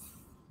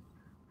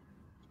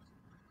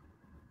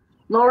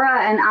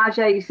 Laura and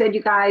Aja, you said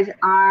you guys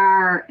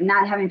are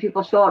not having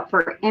people show up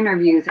for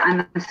interviews.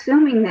 I'm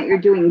assuming that you're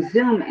doing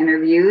Zoom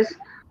interviews.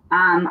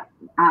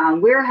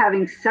 We're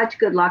having such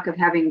good luck of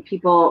having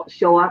people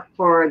show up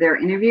for their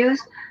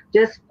interviews.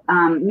 Just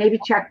maybe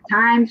check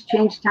times,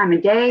 change time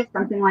of day,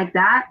 something like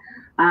that.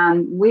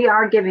 We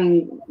are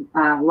giving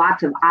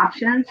lots of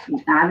options.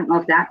 I don't know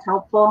if that's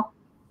helpful.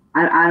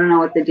 I don't know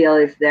what the deal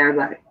is there,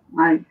 but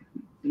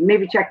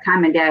maybe check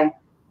time of day.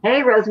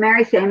 Hey,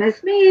 Rosemary, same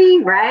as me,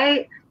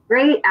 right?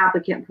 Great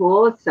applicant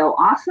pool. It's so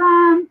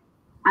awesome.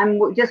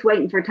 I'm just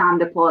waiting for Tom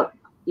to pull up.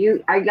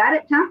 I got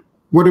it, Tom?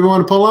 What do we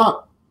want to pull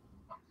up?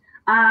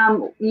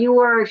 You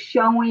were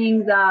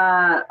showing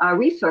the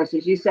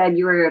resources. You said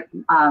you were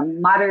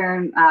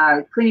Modern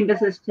Cleaning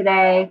Business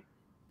Today.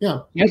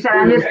 Yeah. You said,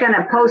 I'm just going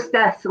to post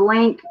this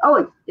link.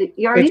 Oh,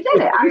 you already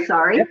did it. I'm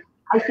sorry. Yep.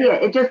 I see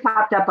it. It just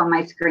popped up on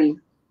my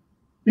screen.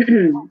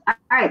 All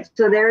right.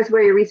 So there's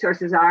where your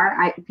resources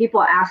are.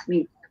 People ask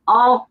me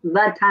all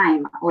the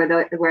time where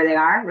they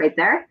are, right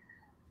there.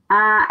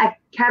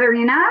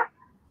 Katerina,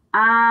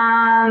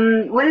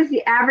 what is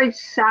the average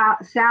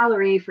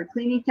salary for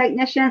cleaning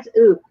technicians?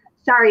 Ooh,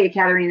 sorry,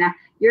 Katerina.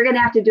 You're going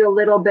to have to do a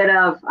little bit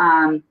of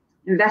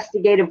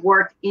investigative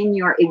work in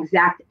your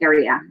exact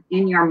area,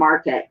 in your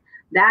market.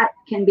 That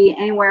can be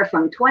anywhere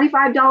from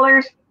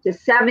 $25 to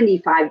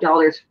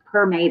 $75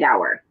 per made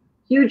hour.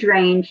 Huge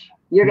range.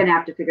 You're going to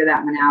have to figure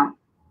that one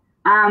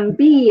out.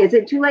 B, is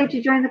it too late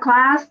to join the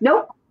class?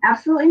 Nope.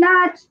 Absolutely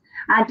not.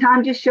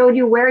 Tom just showed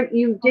you where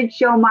you did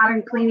show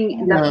Modern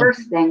Cleaning, the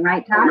first thing,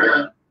 right,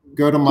 Tom?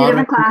 Go to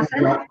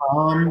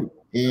moderncleaning.com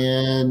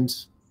and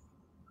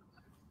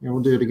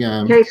we'll do it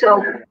again. Okay,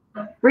 so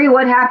Bree,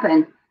 what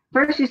happened?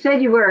 First, you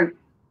said you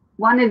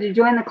wanted to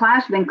join the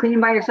class. You've been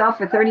cleaning by yourself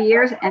for 30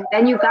 years, and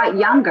then you got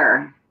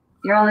younger.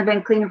 You've only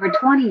been cleaning for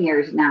 20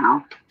 years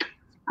now.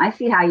 I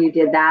see how you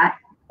did that.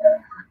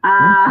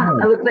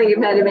 It looks like you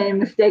might have made a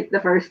mistake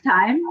the first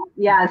time.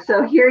 Yeah,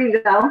 so here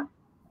you go.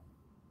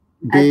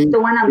 That's the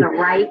one on the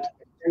right,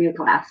 the new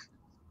class.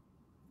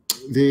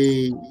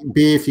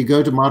 If you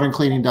go to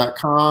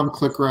moderncleaning.com,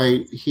 click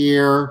right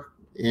here,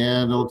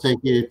 and it'll take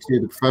you to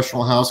the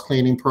professional house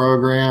cleaning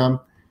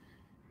program.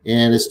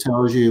 And it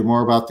tells you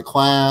more about the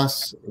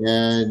class,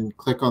 and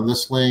click on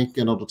this link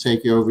and it'll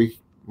take you over.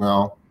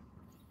 Well,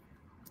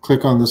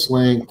 click on this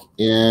link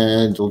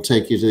and it'll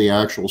take you to the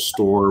actual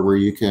store where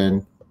you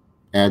can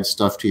add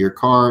stuff to your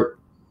cart.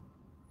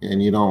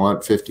 And you don't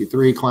want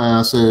 53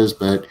 classes,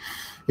 but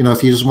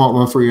if you just want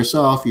one for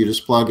yourself, you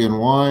just plug in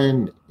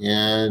one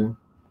and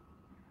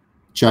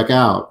check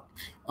out.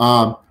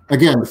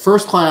 Again, the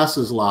first class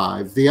is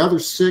live. The other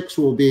 6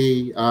 will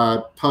be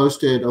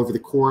posted over the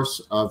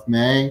course of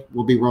May.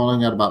 We'll be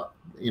rolling out about,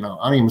 I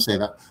don't even say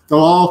that.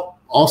 They'll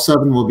all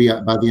 7 will be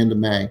up by the end of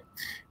May.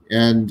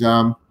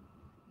 And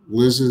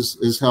Liz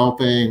is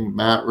helping,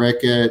 Matt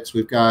Ricketts.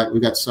 We've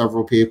got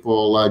several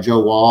people.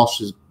 Joe Walsh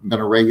has been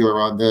a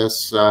regular on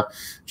this.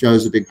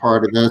 Joe's a big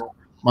part of this.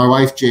 My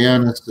wife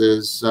Janice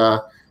is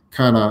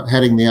kind of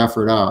heading the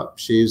effort up.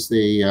 She's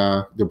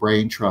the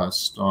brain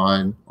trust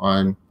on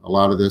a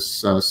lot of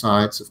this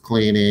science of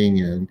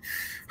cleaning and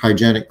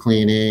hygienic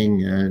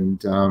cleaning,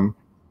 and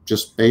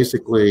just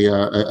basically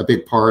a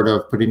big part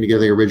of putting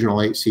together the original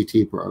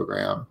HCT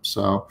program.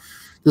 So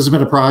this has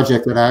been a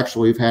project that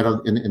actually we've had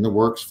in the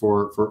works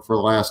for the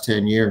last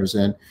 10 years,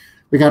 and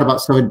we got about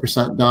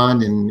 70%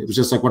 done, and it was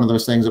just like one of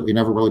those things that we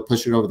never really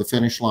pushed it over the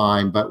finish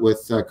line. But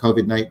with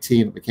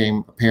COVID-19, it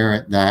became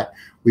apparent that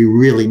we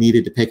really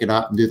needed to pick it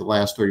up and do the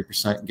last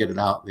 30% and get it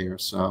out there.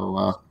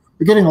 So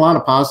we're getting a lot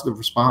of positive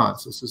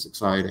response. This is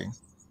exciting.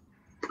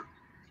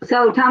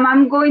 So, Tom,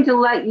 I'm going to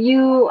let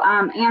you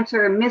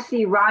answer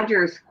Missy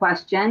Rogers'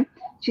 question.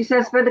 She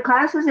says, for the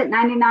classes at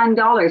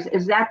 $99,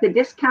 is that the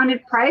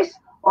discounted price,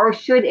 or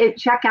should it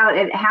check out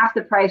at half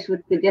the price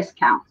with the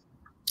discount?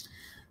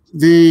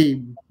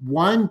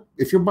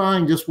 If you're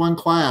buying just one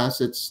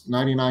class, it's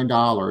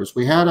 $99.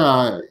 We had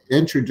a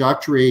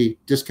introductory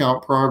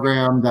discount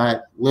program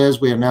that, Liz,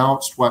 we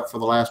announced for the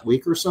last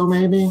week or so,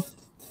 maybe?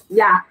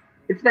 Yeah,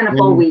 it's been a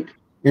full week.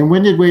 And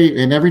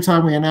and every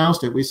time we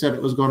announced it, we said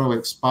it was going to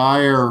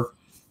expire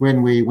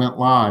when we went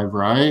live,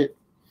 right?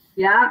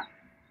 Yeah.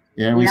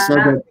 And we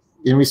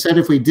said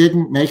if we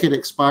didn't make it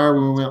expire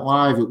when we went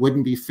live, it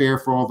wouldn't be fair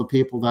for all the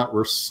people that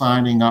were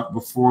signing up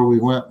before we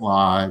went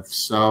live.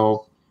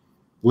 So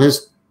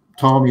Liz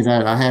told me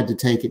that I had to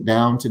take it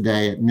down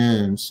today at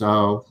noon.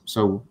 So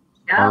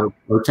yeah.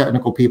 our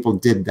technical people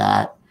did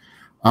that.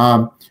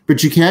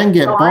 But you can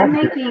get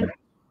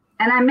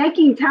I'm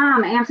making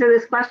Tom answer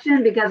this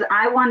question because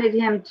I wanted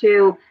him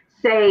to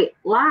say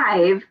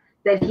live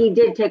that he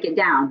did take it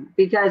down,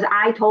 because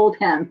I told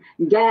him,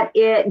 get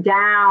it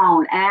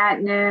down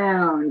at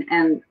noon.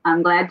 And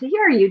I'm glad to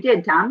hear you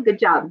did, Tom. Good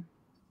job.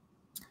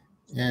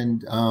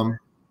 And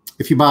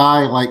if you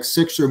buy like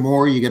 6 or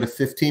more, you get a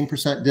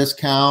 15%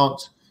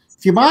 discount.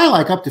 If you buy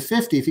like up to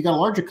 50, if you got a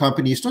larger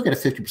company, you still get a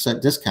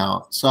 50%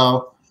 discount.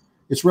 So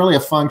it's really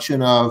a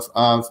function of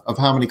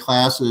how many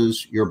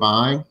classes you're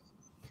buying.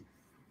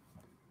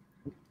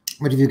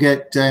 But if you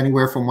get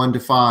anywhere from 1 to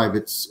 5,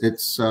 it's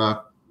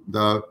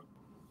the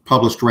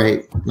published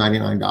rate,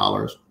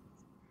 $99.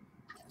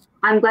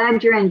 I'm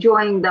glad you're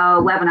enjoying the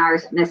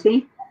webinars,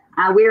 Missy.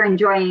 We're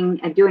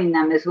enjoying doing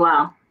them as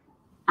well.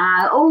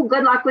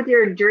 Good luck with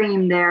your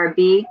dream there,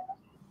 B.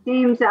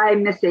 Seems I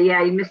missed it.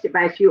 Yeah, you missed it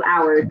by a few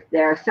hours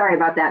there. Sorry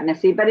about that,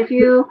 Missy. But if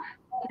you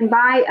can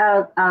buy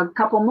a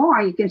couple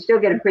more, you can still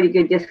get a pretty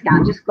good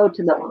discount. Just go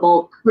to the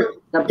bulk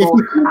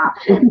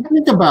option. If you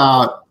think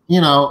about,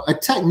 a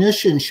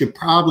technician should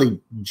probably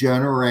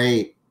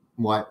generate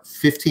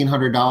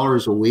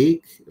 $1,500 a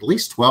week, at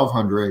least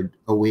 $1,200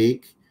 a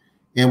week,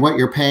 and what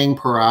you're paying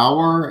per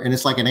hour, and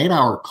it's like an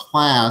 8-hour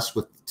class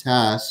with the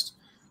test.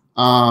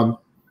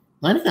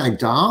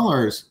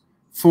 $99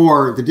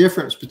 for the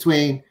difference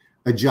between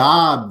a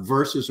job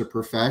versus a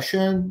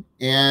profession,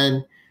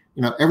 and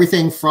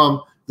everything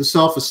from the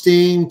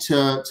self-esteem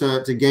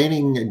to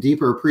gaining a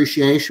deeper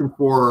appreciation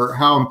for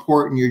how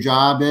important your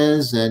job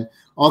is, and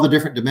all the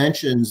different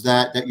dimensions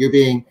that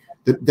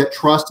that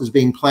trust is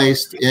being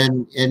placed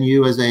in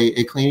you as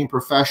a cleaning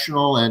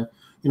professional. And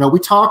we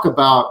talk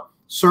about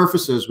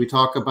surfaces, we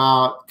talk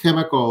about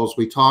chemicals,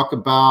 we talk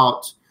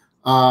about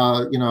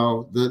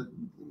the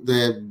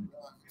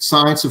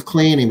science of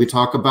cleaning, we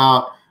talk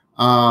about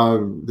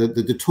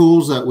the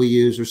tools that we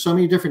use. There's so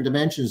many different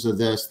dimensions of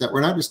this that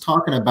we're not just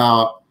talking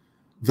about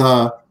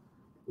the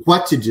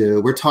what to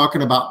do, we're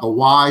talking about the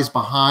whys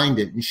behind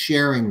it and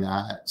sharing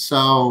that.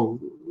 So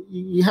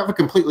you have a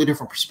completely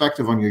different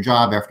perspective on your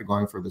job after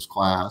going for this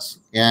class.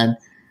 And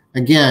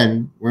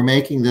again, we're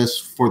making this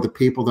for the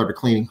people that are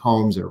cleaning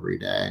homes every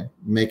day,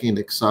 making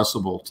it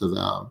accessible to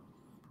them.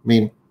 I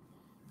mean,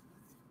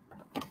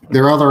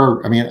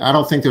 I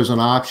don't think there's an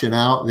option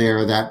out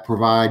there that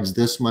provides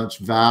this much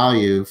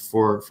value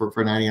for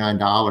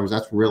 $99.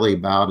 That's really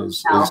about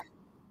as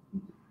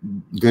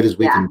good as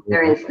we can do.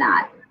 There is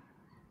not.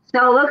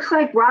 So it looks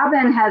like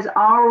Robin has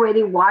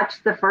already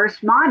watched the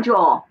first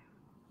module.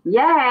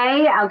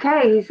 Yay.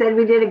 Okay. He said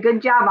we did a good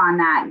job on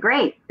that.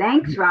 Great.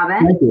 Thanks,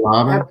 Robin. Thank you,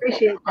 Robin. I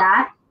appreciate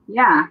that.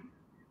 Yeah.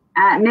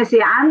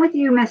 Missy, I'm with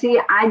you, Missy.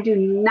 I do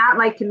not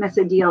like to miss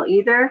a deal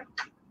either.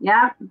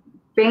 Yeah.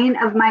 Bane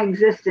of my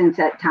existence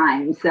at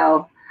times.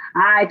 So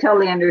I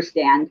totally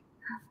understand.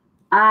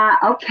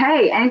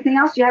 Okay. Anything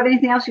else? Do you have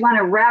anything else you want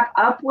to wrap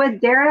up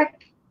with,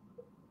 Derek?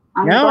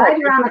 I'm glad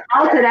you're on the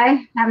call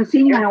today. Haven't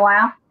seen you in a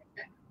while.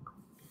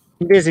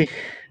 I'm busy.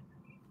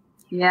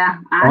 Yeah,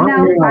 I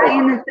know.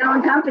 Buying and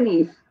selling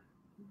companies.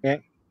 Yeah.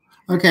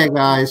 Okay,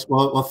 guys.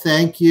 Well,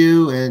 thank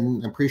you,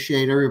 and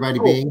appreciate everybody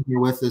being here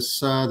with us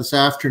this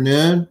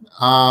afternoon.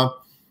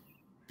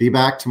 Be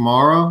back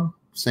tomorrow,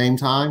 same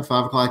time,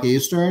 5 o'clock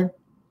Eastern.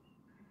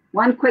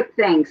 One quick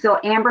thing. So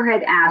Amber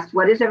had asked,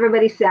 what is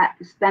everybody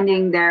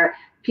spending their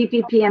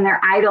PPP and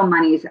their idle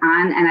monies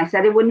on? And I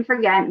said I wouldn't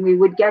forget, and we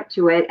would get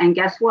to it. And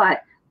guess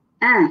what?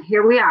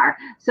 Here we are.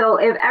 So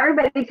if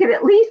everybody could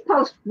at least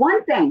post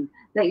one thing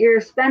that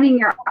you're spending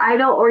your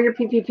idle or your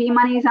PPP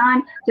monies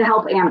on to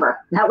help Amber,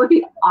 that would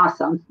be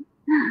awesome.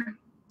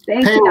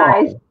 Thank you,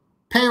 guys.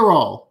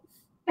 Payroll.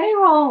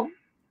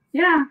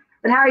 Yeah.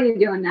 But how are you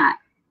doing that?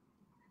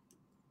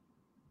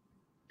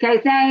 Okay,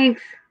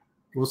 thanks.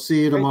 We'll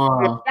see you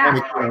tomorrow.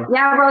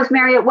 Yeah,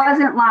 Rosemary, it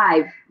wasn't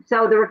live,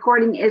 so the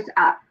recording is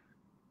up.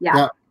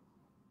 Yeah.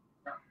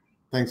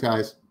 Thanks,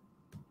 guys.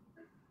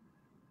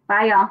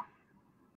 Bye, y'all.